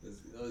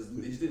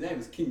 His name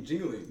was King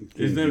Jingling.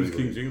 His name is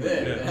King Jingling.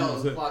 Yeah, Yeah, hell,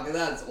 100%. fuck,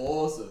 that's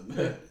awesome.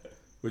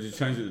 Would you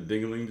change it to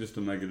Dingaling just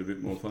to make it a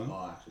bit more fun?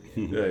 Oh, actually,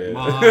 yeah. Yeah, yeah.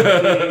 My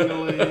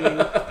dingling,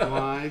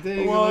 my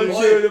dingling. Want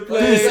Oi, you to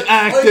play? This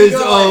act Oh, you is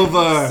got,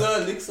 over.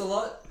 Sir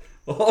Licks-a-Lot.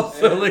 Oh,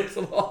 so licks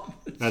a lot.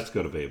 That's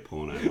got to be a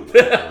porno.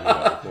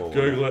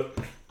 Google it.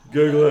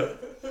 Google it.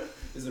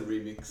 It's a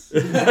remix.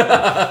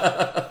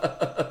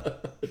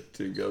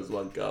 2 girls,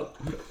 1 cup.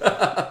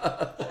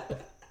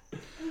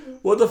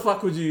 What the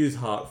fuck would you use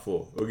heart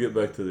for? We'll get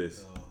back to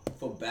this.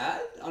 For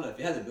bad? I don't know, if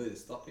you had the ability to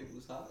stop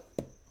people's heart.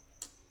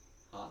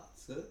 Heart,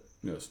 sir?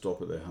 No,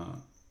 stop at their heart.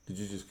 Did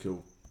you just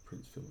kill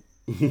Prince Philip?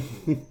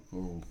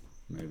 Oh,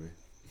 maybe.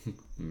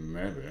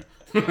 Maybe.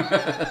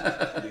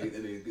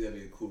 That'd be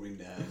a cool ring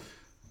to have.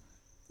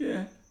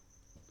 Yeah.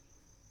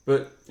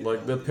 But,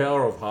 like, the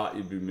power of heart,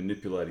 you'd be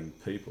manipulating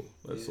people.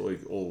 That's Yeah.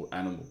 like all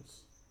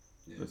animals.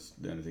 Yeah. That's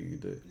the only thing you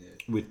do. Yeah.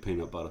 With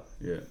peanut butter.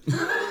 Yeah.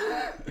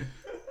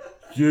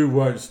 You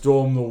won't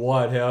storm the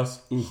White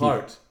House.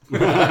 Heart.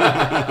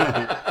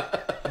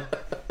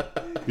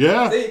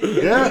 Yeah, See,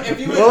 yeah. if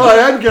you were- Well, I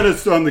am going to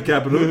storm the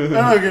Capitol, and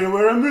I'm going to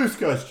wear a moose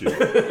costume.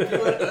 If you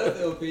went Earth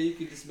LP, you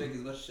could just make as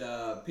much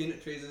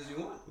peanut trees as you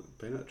want.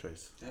 Peanut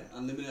trees. Okay?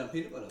 Unlimited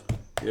peanut butter.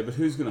 Yeah, but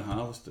who's going to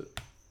harvest it?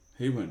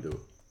 He won't do it.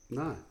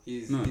 No.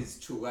 His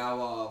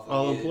chihuahua.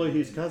 I'll employ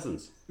his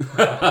cousins.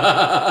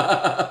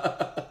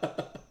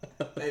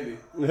 Maybe.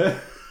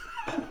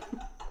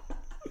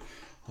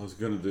 I was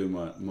going to do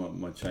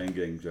my chain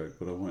gang joke,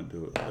 but I won't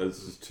do it.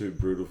 It's just too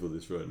brutal for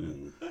this right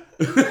now.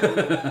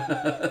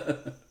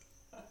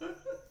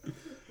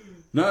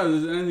 No,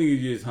 the only thing you'd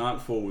use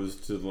heart for was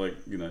to, like,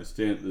 you know,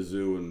 stand at the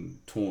zoo and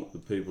taunt the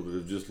people that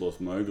have just lost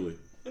Mowgli.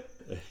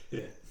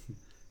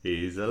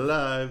 He's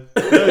alive.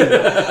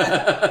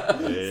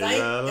 He's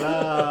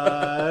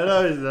alive.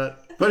 No, he's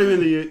not. Put him in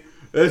the ute.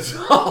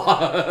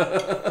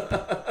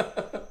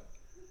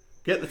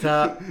 Get the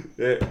tarp.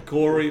 Yeah,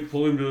 Corey,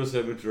 pull him to the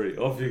cemetery.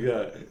 Off you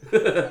go.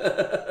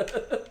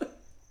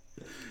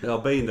 I'll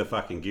be in the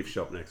fucking gift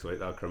shop next week.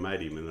 They'll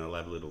cremate him and they'll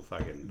have little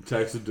fucking...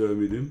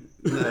 Taxidermied him.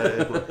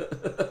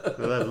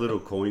 They'll have little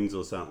coins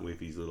or something with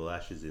his little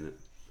ashes in it.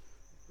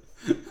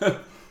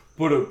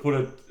 Put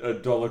a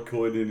dollar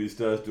coin in, he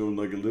starts doing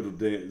like a little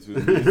dance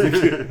with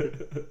music.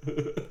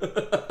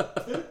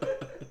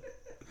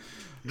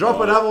 Drop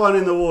another one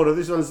in the water.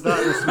 This one's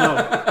starting to smell.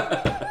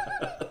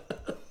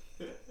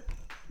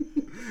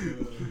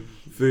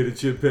 Feed a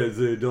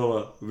chimpanzee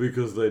 $1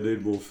 because they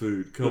need more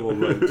food. Come on,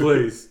 mate,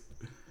 please.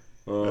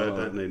 I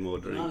don't need more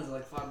drink. Bananas are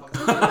like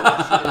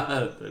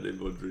 $5. They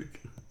need more drink.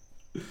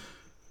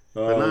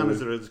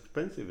 Bananas are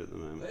expensive at the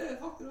moment. Yeah,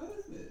 fucking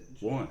earth, man.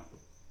 Why?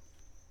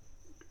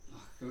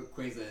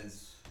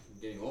 Queensland's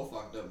getting all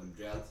fucked up with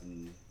droughts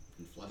and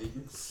flooding.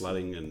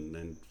 Flooding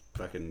and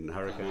fucking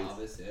hurricanes.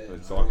 Harvest,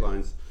 And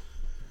cyclones.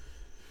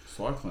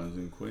 Cyclones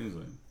in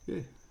Queensland?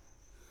 Yeah.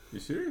 You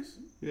serious?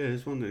 Yeah,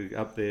 there's one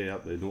up there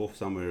north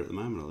somewhere at the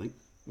moment, I think.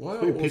 Why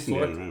It's been pissing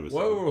down around with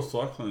why something. were all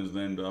cyclones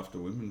named after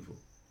women for?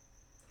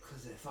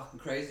 Because they're fucking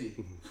crazy.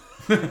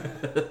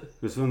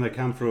 Because when they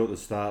come through at the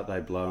start, they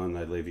blow and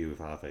they leave you with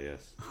half a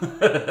yes.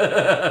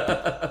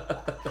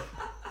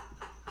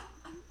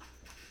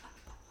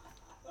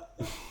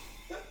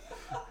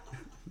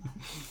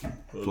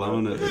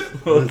 blowing at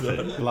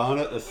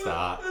the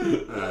start,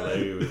 and they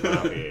leave you with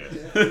half a yes.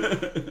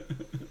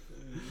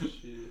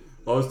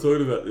 I was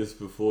talking about this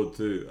before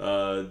too.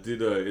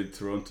 In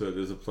Toronto,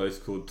 there's a place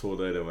called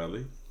Tornado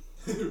Alley.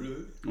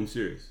 Really? I'm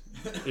serious.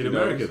 In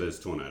America, there's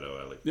Tornado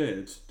Alley. Yeah,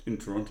 it's in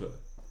Toronto.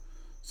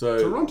 So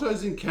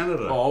Toronto's in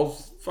Canada. Oh,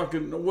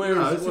 fucking where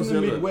no, is it's what's in the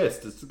other?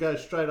 Midwest. It's to go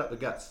straight up the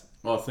guts.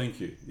 Oh, thank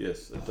you.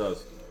 Yes, it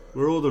does.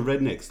 Where all the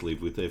rednecks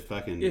live with their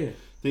fucking Yeah.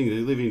 thing. They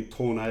live in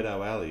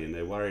Tornado Alley and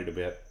they're worried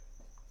about...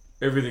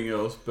 Everything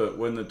else, but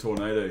when the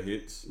tornado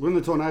hits, When the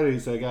tornado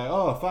hits, they go,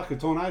 oh, fuck, a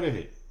tornado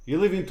hit. You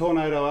live in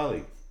Tornado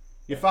Alley.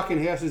 Your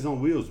fucking house is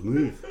on wheels.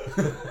 Move.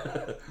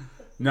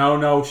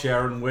 no,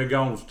 Sharon, we're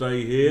going to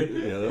stay here.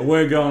 And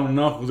we're going to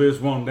knuckle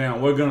this one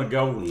down. We're going to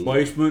go to the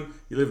basement.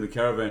 You live in a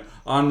caravan.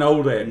 I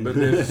know that, but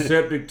there's a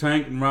septic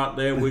tank right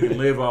there. We can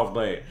live off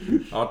that.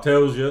 I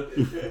tells you,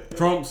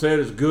 Trump said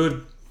it's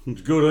good.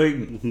 It's good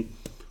eating.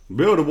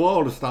 Build a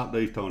wall to stop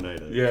these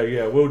tornadoes.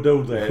 Yeah, we'll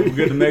do that. We'll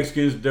get the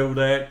Mexicans to do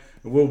that,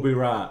 and we'll be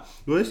right.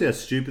 Well, that's how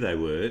stupid they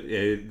were.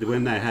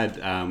 When they had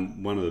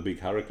one of the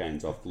big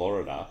hurricanes off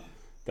Florida,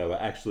 they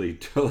were actually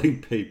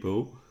telling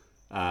people,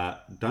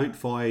 don't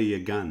fire your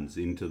guns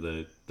into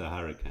the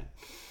hurricane.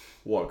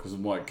 What? Because it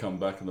might come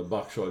back and the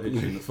buckshot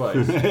hits you in the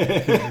face.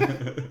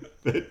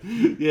 But,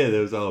 yeah,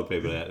 there was old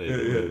people out there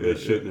that were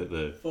shooting at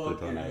the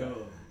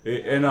tornado.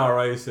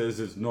 NRA says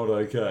it's not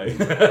okay.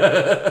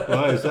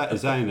 Well, I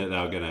was saying that they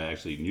were going to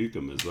actually nuke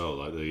them as well.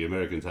 Like the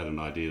Americans had an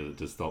idea that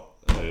to stop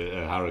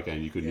a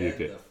hurricane, you could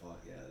nuke it.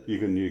 You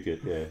can nuke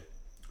it, yeah.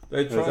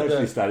 They There's tried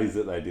actually that. studies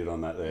that they did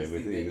on that there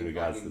in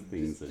regards to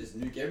things. Just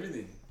nuke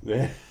everything.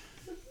 Yeah.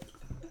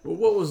 Well,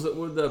 what was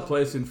that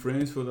place in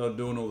France where they were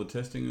doing all the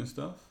testing and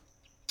stuff?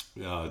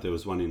 There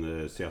was one in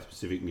the South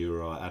Pacific,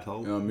 Muir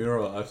Atoll.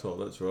 Mural Atoll,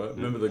 that's right.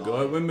 Remember the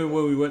guy? Remember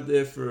when we went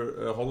there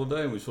for a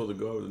holiday and we saw the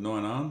guy with the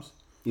 9 arms?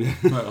 Like,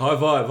 high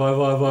five.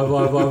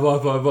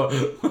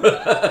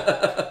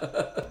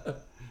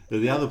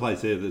 The other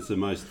place there that's the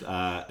most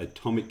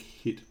atomic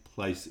hit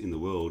place in the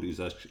world is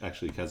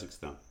actually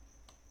Kazakhstan.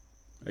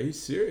 Are you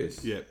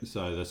serious? Yeah,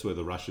 so that's where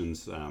the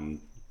Russians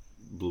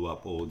blew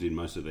up or did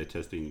most of their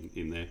testing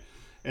in there.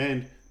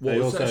 And What, they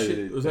was also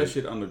that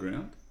shit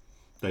underground?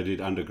 They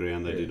did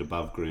underground, they did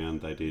above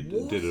ground, they did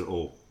it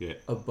all. Yeah.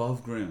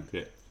 Above ground?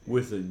 Yeah.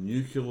 With a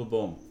nuclear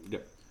bomb?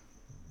 Yep.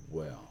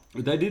 Wow.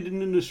 They did it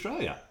in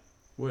Australia.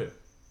 Where?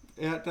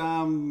 Out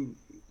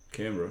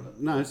Canberra.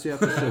 no,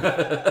 South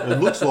Australia. It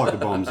looks like a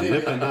bomb's in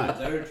it, but no.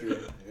 Territory.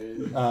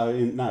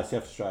 South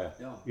Australia.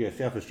 Yeah. Yeah,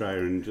 South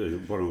Australia and the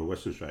bottom of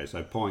Western Australia.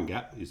 So Pine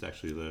Gap is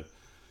actually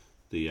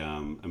the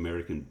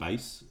American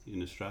base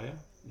in Australia,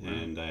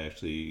 and they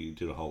actually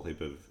did a whole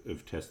heap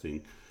of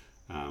testing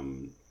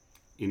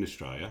in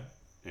Australia,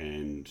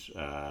 and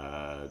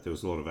there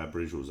was a lot of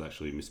Aboriginals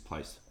actually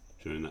misplaced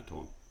during that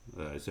time.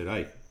 They said,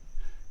 "Hey,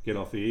 get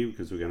off here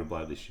because we're going to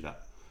blow this shit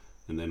up,"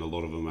 and then a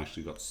lot of them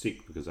actually got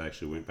sick because they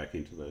actually went back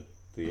into the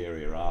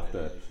area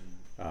after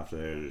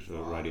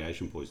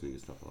radiation poisoning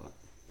and stuff like that.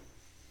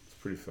 It's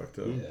pretty fucked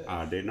up.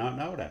 I did not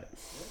know that.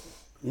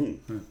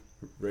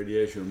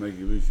 Radiation will make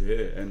you lose your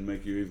hair and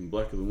make you even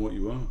blacker than what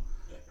you are.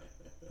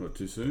 Not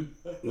too soon?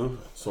 No.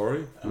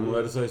 Sorry? I'm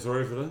allowed to say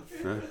sorry for that?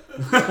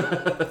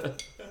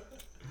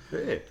 Yeah.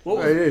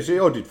 Yeah, see,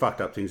 I did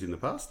fucked up things in the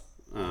past.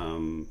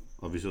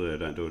 Obviously, I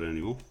don't do it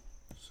anymore.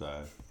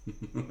 So.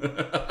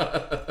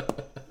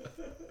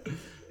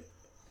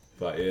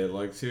 But yeah,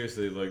 like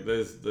seriously, like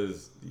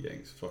there's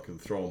Yanks fucking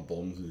throwing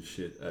bombs and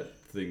shit at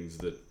things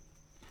that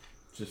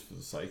just for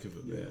the sake of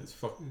it, man. It's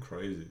fucking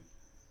crazy.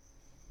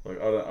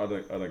 Like I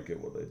don't get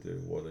what they do,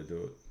 why they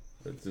do it.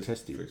 It just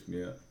Testing. freaks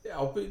me out.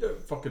 Yeah, but you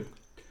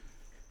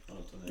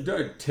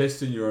don't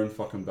test in your own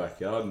fucking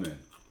backyard, man.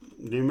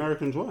 The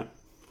Americans won't.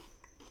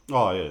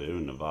 Oh, yeah, they're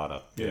in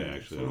Nevada. Yeah, Yeah, actually,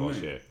 that's it what I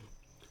was, mean.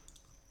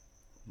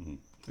 yeah.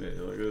 Yeah,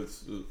 like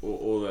it's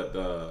all that.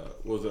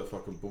 What was that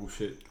fucking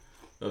bullshit?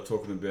 They were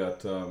talking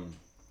about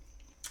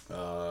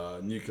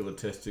nuclear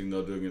testing. They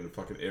were doing it in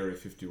fucking Area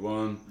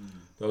 51.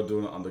 They were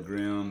doing it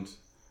underground.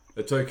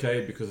 It's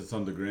okay because it's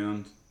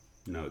underground.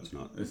 No, it's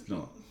not. It's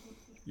not.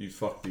 You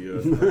fuck the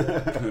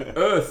Earth.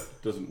 Earth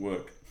doesn't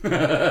work.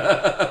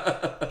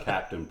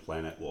 Captain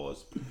Planet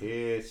was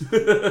pissed.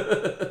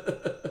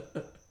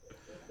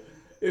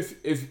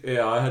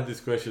 I had this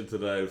question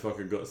today. I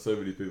fucking got so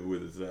many people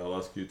with it today. I'll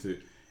ask you too.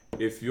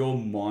 If you're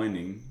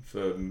mining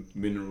for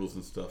minerals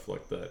and stuff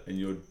like that, and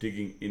you're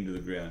digging into the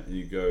ground, and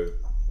you go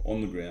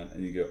on the ground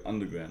and you go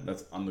underground,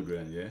 that's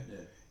underground, yeah?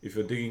 Yeah. If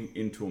you're digging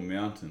into a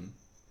mountain,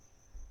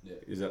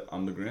 is that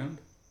underground?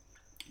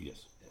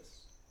 Yes.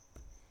 Yes.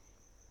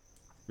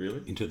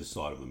 Really? Into the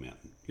side of a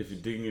mountain. If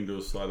you're digging into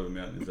a side of a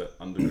mountain, is that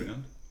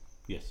underground?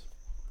 Yes.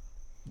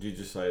 Do you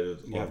just say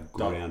that You have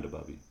ground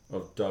above you.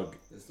 I've dug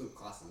There's still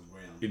class as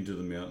ground. into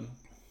the mountain?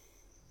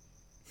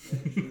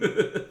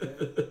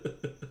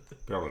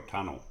 Built a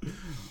tunnel.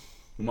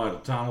 We made a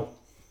tunnel.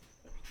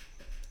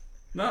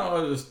 No,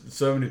 I just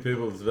so many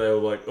people today were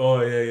like,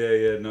 "Oh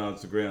yeah, no,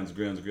 it's the ground, it's the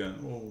ground, it's the ground."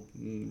 Well,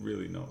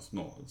 really, no, it's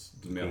not. It's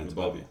the mountain Ground's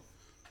above above you.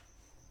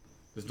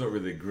 There's not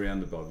really a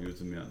ground above you;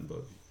 it's a mountain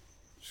above you.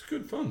 It's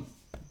good fun.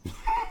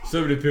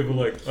 So many people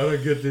are like, "I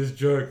don't get this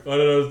joke. I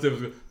don't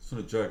understand." It's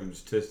not a joke. I'm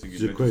just testing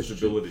your mental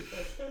stability.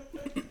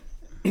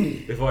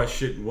 If I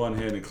shit in one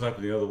hand and clap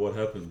in the other, what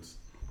happens?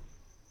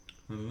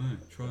 I don't know.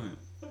 Try it.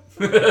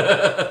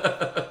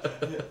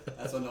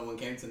 That's why no one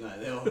came tonight.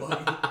 They were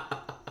like,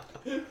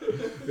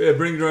 Yeah,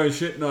 bring your own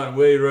shit night and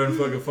wear your own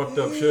fucking fucked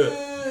up shirt.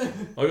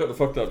 I got the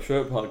fucked up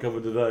shirt part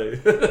covered today.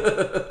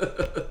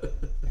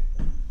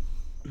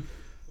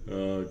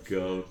 Oh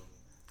god.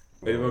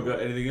 Anyone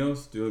got anything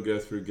else? Do you want to go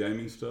through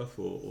gaming stuff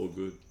or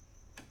good?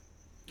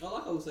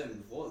 like I was saying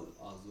before,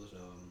 I was watching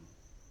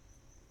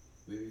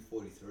movie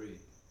 43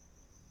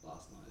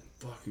 last night.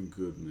 Fucking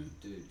good, man.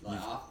 Dude, like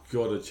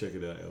You've got to check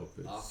it out,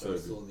 LP. It's after so I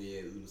good. saw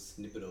the little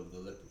snippet of the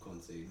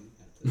leprechaun scene.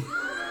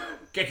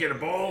 Kick you in the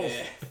balls!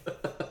 Yeah.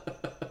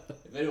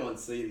 If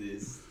anyone's seen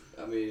this,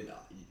 I mean,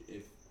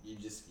 if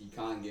you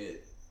can't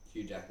get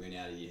Hugh Jackman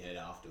out of your head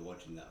after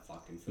watching that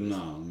fucking first No,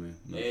 one. man.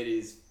 No. It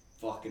is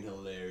fucking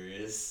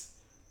hilarious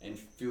and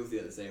filthy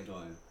at the same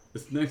time.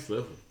 It's next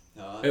level.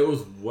 It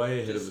was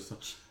way ahead of its time.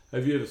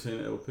 Have you ever seen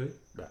it, LP?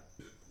 No.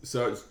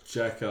 So it's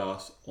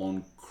Jackass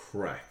on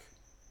crack.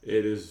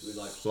 It is With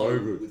like so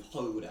good. with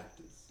Hollywood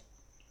actors.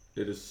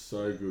 It is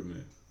so good,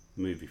 man.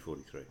 Movie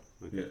 43.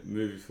 Okay. Yeah,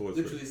 movie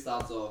 43. Literally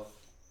starts off,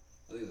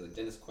 I think it was like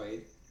Dennis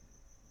Quaid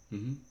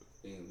Mm-hmm.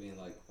 being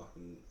like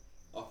fucking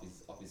off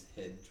his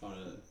head trying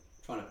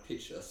to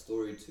pitch a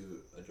story to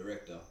a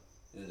director,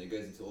 and then it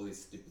goes into all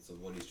these snippets of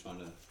what he's trying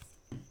to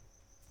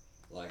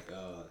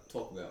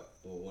talk about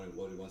or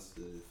what he wants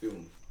to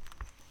film.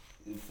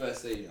 In the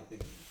first scene, I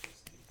think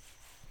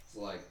it's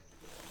like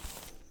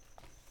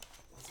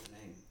what's her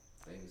name?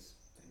 Famous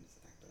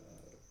actor.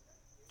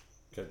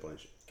 Kate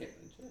Blanchett. Kate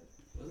Blanchett.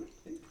 Was it?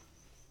 I think.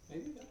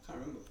 Maybe I can't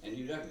remember. And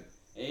Hugh Jackman.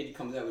 And he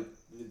comes out with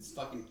this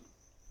fucking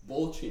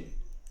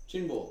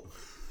chin ball.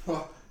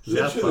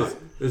 Literally.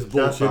 There's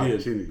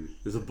bullshittian.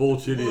 There's a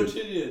bullshittian.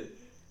 Bullshittian.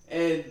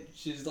 And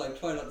she's like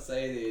trying not to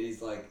say anything, and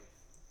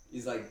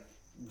he's like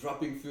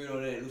dropping food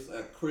on it. It looks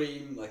like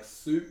cream, like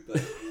soup,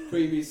 like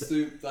creamy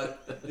soup, like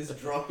just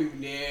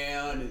dropping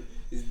down, and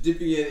he's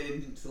dipping it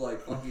into like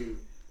fucking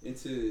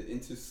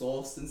into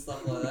sauce and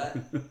stuff like that.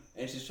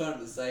 And she's trying not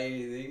to say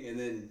anything, and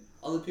then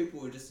other people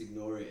would just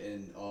ignore it,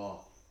 and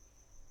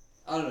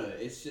I don't know.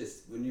 It's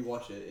just when you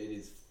watch it, it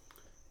is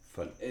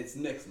Fun. It's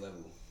next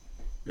level.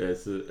 Yeah,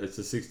 it's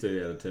a 16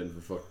 out of 10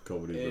 for fucking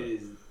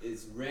comedy.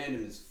 It's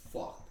random as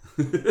fuck.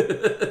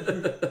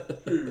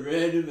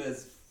 Random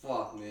as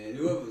fuck, man.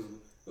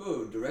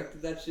 Whoever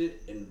directed that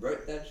shit and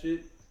wrote that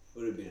shit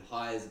would have been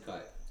high as a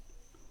kite.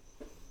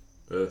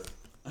 Earth.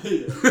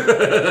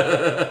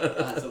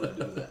 That's what I do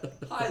with that.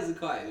 High as a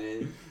kite,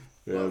 man.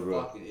 Yeah,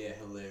 bro. Fucking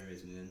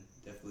hilarious, man.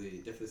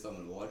 Definitely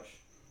someone to watch.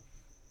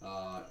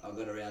 I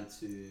got around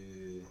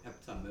to Happy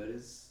Time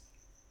Murders.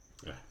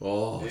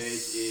 Oh, It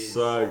is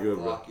so good,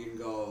 bro. fucking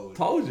gold.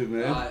 Told you,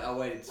 man. I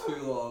waited too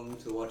long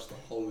to watch the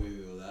whole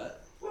movie of that.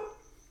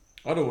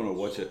 I don't want to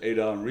watch it 8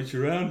 hour and reach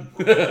around.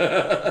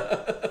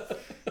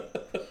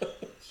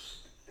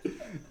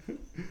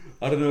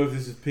 I don't know if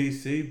this is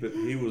PC, but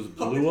he was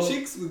bluer.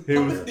 Chicks with He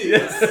was- puppet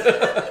dicks. I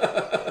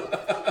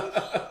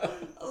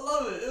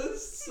love it. It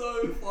was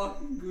so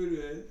fucking good,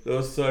 man. That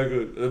was so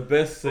good. The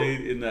best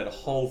scene in that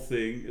whole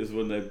thing is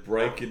when they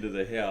break into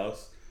the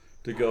house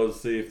to go and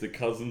see if the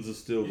cousins are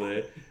still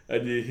there,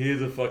 and you hear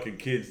the fucking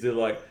kids. They're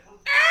like,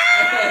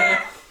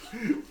 "Ah!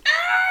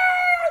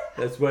 Ah!"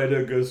 That's why you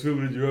don't go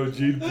swimming in your own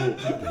gene pool.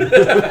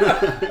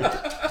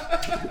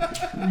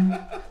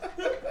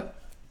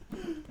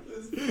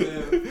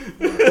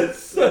 It's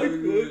so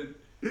good.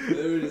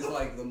 They were just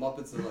like the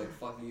Muppets are like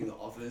fucking in the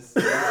office.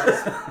 It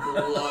just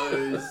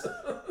blows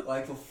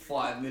like for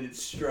 5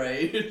 minutes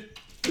straight.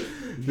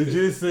 Did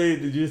you see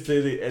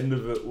the end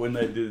of it when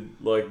they did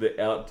like the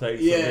outtakes?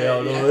 Yeah,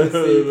 and yeah, all I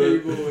see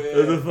people, yeah.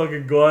 And the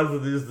fucking guys are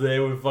just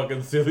there with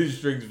fucking silly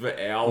strings for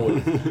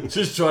hours,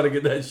 just trying to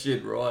get that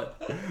shit right.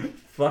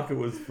 Fuck, it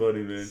was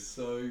funny, man.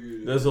 So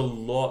good. There's a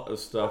lot of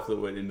stuff that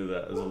went into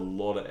that. There's a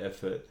lot of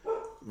effort.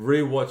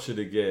 Rewatch it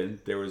again.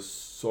 There is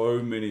so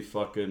many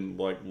fucking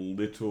like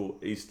little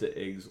Easter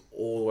eggs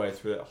all the way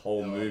through that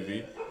whole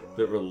movie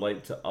that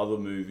relate to other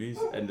movies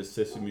and to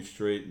Sesame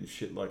Street and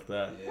shit like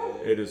that.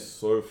 It is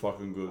so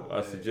fucking good.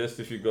 I suggest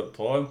if you've got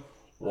time,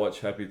 watch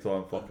Happy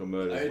Time Fucking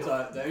Murder.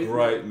 The only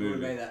Great thing movie. that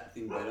would make that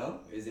thing better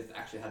is if they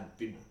actually had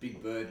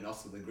Big Bird and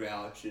Oscar the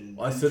Grouch and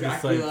I said the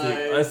same Dracula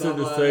thing. and I stuff said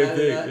the like same that.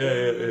 thing.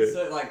 Yeah.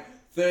 So like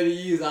 30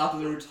 years after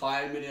the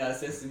retirement out of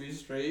Sesame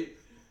Street,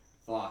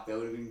 fuck, that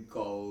would have been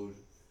gold.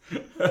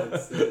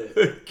 That's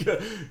it.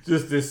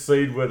 Just this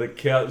scene where the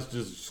couch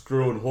just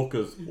screwing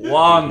hookers.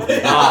 One.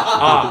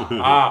 My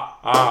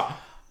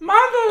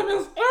name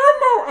is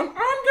Elmo and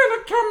I'm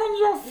gonna come on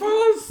your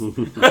face.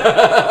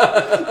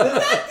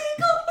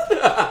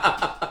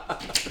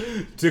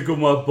 Tickle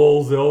my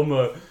balls,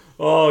 Elmo.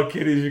 Oh,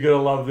 kiddies, you're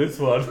gonna love this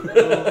one.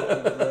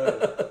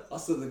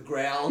 Oscar the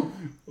Growl.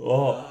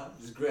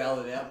 Just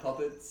growling out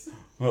puppets.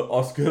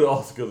 Oscar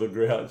the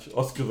Grouch.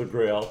 Oscar the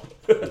Growl.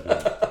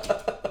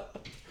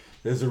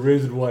 There's a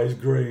reason why he's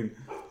green.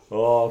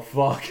 Oh,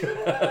 fuck.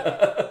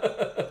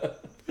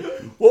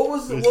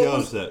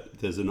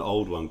 There's an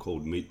old one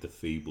called Meet the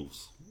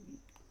Feebles,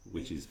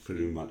 which is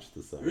pretty much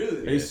the same.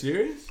 Really? Are you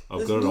serious? I've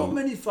There's got not it on.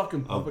 many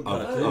fucking puppet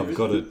cartoons. I've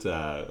got it.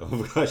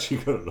 I've actually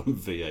got it on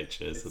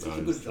VHS. It's at such a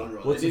home. good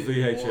genre. What's They a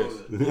did VHS? more of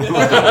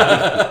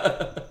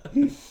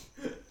it.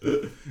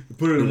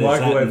 Put it in the There's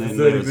that, microwave and for then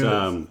 30 there's,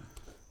 minutes.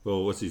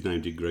 well, what's his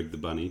name? Did Greg the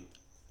Bunny?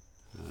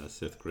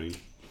 Seth Green.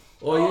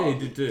 Oh, yeah, he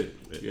did too.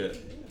 Yeah. Yeah,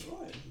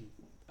 right.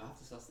 I have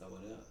to suss that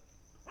one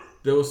out.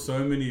 There were so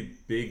many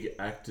big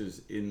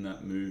actors in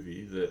that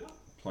movie that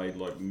played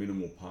like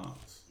minimal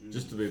parts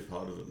just to be a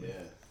part of it. Man.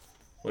 Yeah.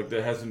 Like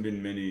there hasn't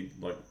been many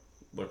like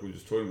we were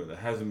just talking about. There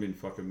hasn't been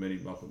fucking many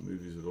Muppet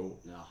movies at all.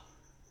 No.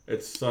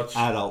 It's such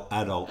Adult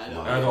adult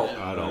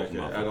Muppet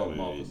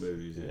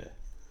movies.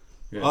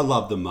 Yeah. I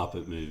love the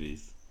Muppet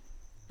movies.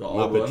 The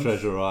old Muppet ones.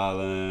 Treasure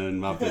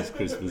Island, Muppets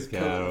Christmas Kermit the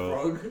Carol.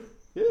 Frog.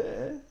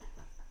 Yeah.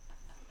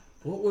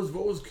 What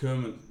was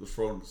Kermit the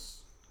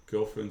Frog's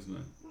girlfriend's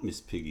name? Miss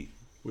Piggy.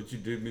 Would you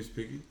do Miss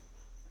Piggy?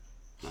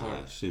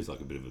 She was like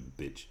a bit of a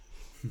bitch.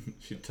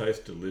 She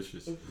tastes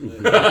delicious.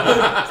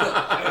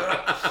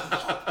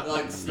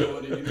 Like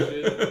snorting and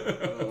shit.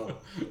 Oh.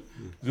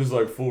 Just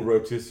like full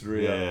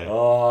rotisserie. Yeah.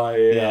 Oh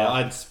yeah. Yeah,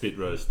 I'd spit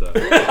roast her.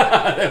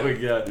 There we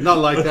go. Not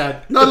like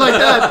that. Not like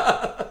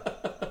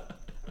that.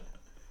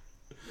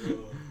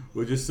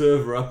 Would you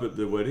serve her up at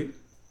the wedding?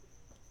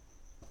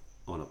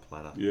 On a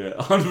platter. Yeah,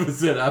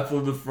 100% apple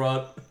in the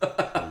front.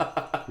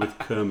 With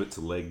Kermit's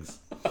legs.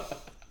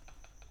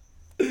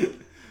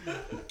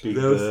 Big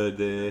There was- bird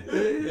there.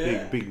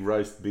 Yeah. Big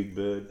roast, big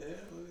bird.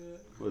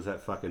 What was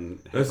that fucking...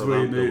 That's heifer where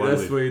you lump, the need- one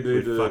that's with- where you need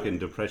with the- fucking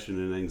depression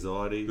and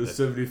anxiety. The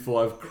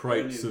 75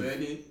 crates of...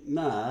 Bernie.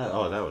 Nah,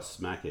 oh, they were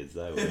smackheads.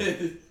 They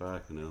were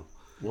fucking hell.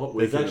 What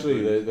There's weekend actually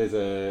food? there's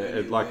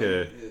a like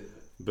a Yeah.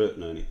 Bert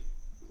and Ernie.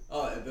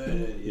 Oh, a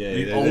Bernie. Yeah,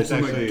 The there's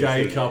ultimate actually-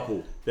 gay there's-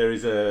 couple. There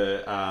is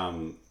a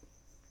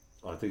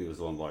I think it was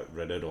on like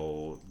Reddit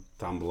or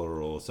Tumblr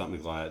or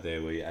something like that.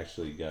 There where you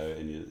actually go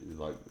and you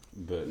like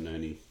Bert and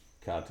Ernie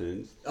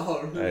cartoons.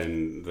 Oh, really?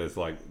 And there's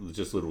like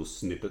just little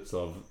snippets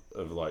of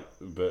like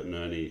Bert and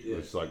Ernie, Yeah.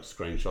 which is like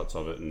screenshots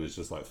of it, and there's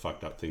just like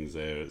fucked up things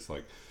there. It's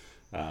like,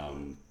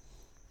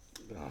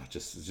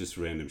 just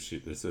random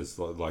shit. There's just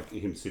like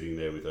him sitting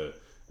there with a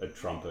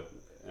trumpet,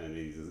 and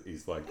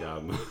he's like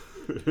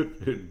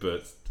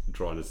Bert's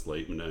trying to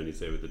sleep, and Ernie's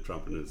there with the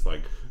trumpet, and it's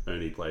like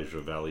Ernie plays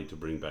Ravelli to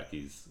bring back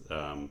his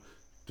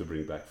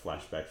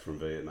flashbacks from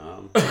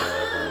Vietnam. All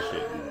that kind of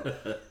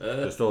shit.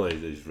 And just all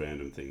these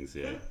random things,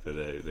 yeah. But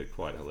they're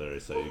quite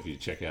hilarious. So if you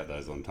check out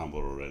those on Tumblr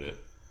or Reddit,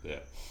 yeah.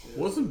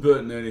 Wasn't Bert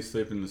and Ernie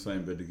sleeping in the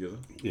same bed together?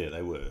 Yeah,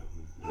 they were.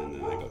 And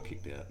then they got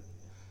kicked out.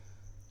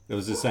 It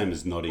was the same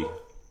as Noddy.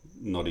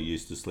 Noddy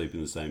used to sleep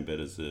in the same bed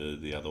as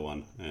the other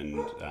one, and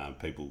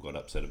people got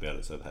upset about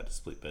it, so they had to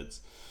split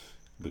beds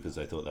because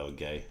they thought they were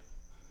gay.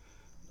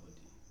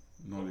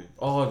 Naughty.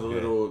 Oh, the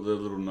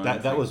little gnome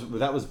That thing.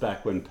 was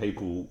back when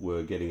people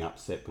were getting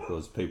upset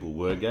because people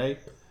were gay.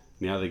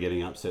 Now they're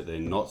getting upset they're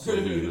not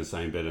sleeping in the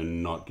same bed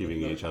and not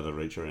giving each other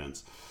reach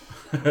arounds.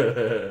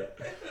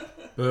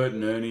 Bert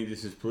and Ernie,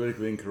 this is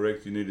politically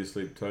incorrect. You need to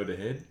sleep toe to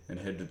head and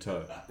head to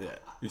toe. Yeah.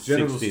 Your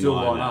genitals still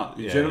 69 line now. up.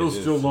 Your Yeah, genitals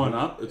it still is. line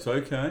up. It's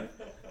okay.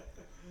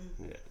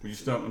 Yeah. We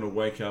just don't want to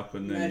wake up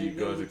and then you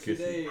guys are kissing.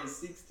 Today is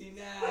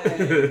 69.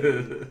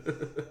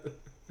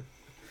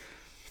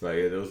 So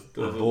yeah, there was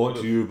a lot Brought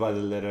of- to you by the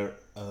letter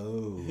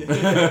O.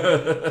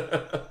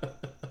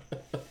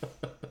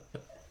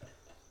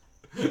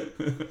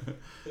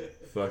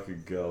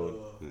 Fucking going.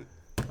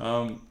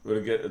 We're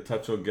gonna get a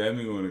touch on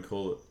gaming. We're gonna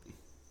call it.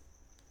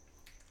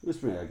 Let's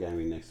bring our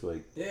gaming next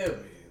week. Yeah,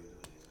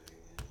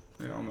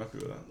 Yeah, I'm happy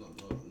with that.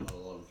 not a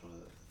lot I'm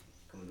trying to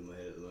come into my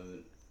head at the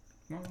moment.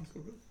 No, that's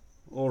all good.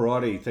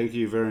 Alrighty, thank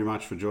you very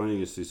much for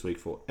joining us this week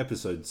for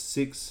episode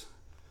 6.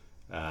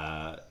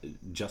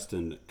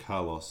 Justin,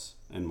 Carlos,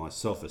 and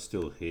myself are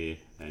still here,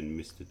 and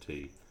Mr.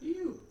 T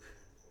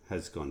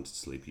has gone to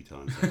sleepy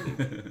times, I think.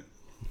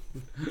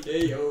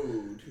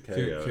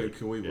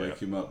 Can we wake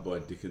him up by a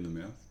dick in the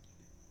mouth?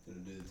 Gonna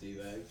do the tea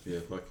bag? Yeah,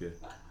 fuck yeah.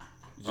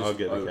 I'll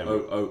get the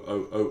camera.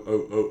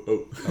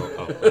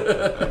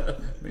 Oh.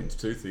 Means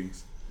two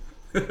things.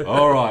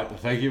 Alright,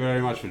 thank you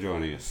very much for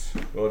joining us.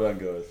 Well done,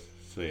 guys.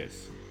 See you.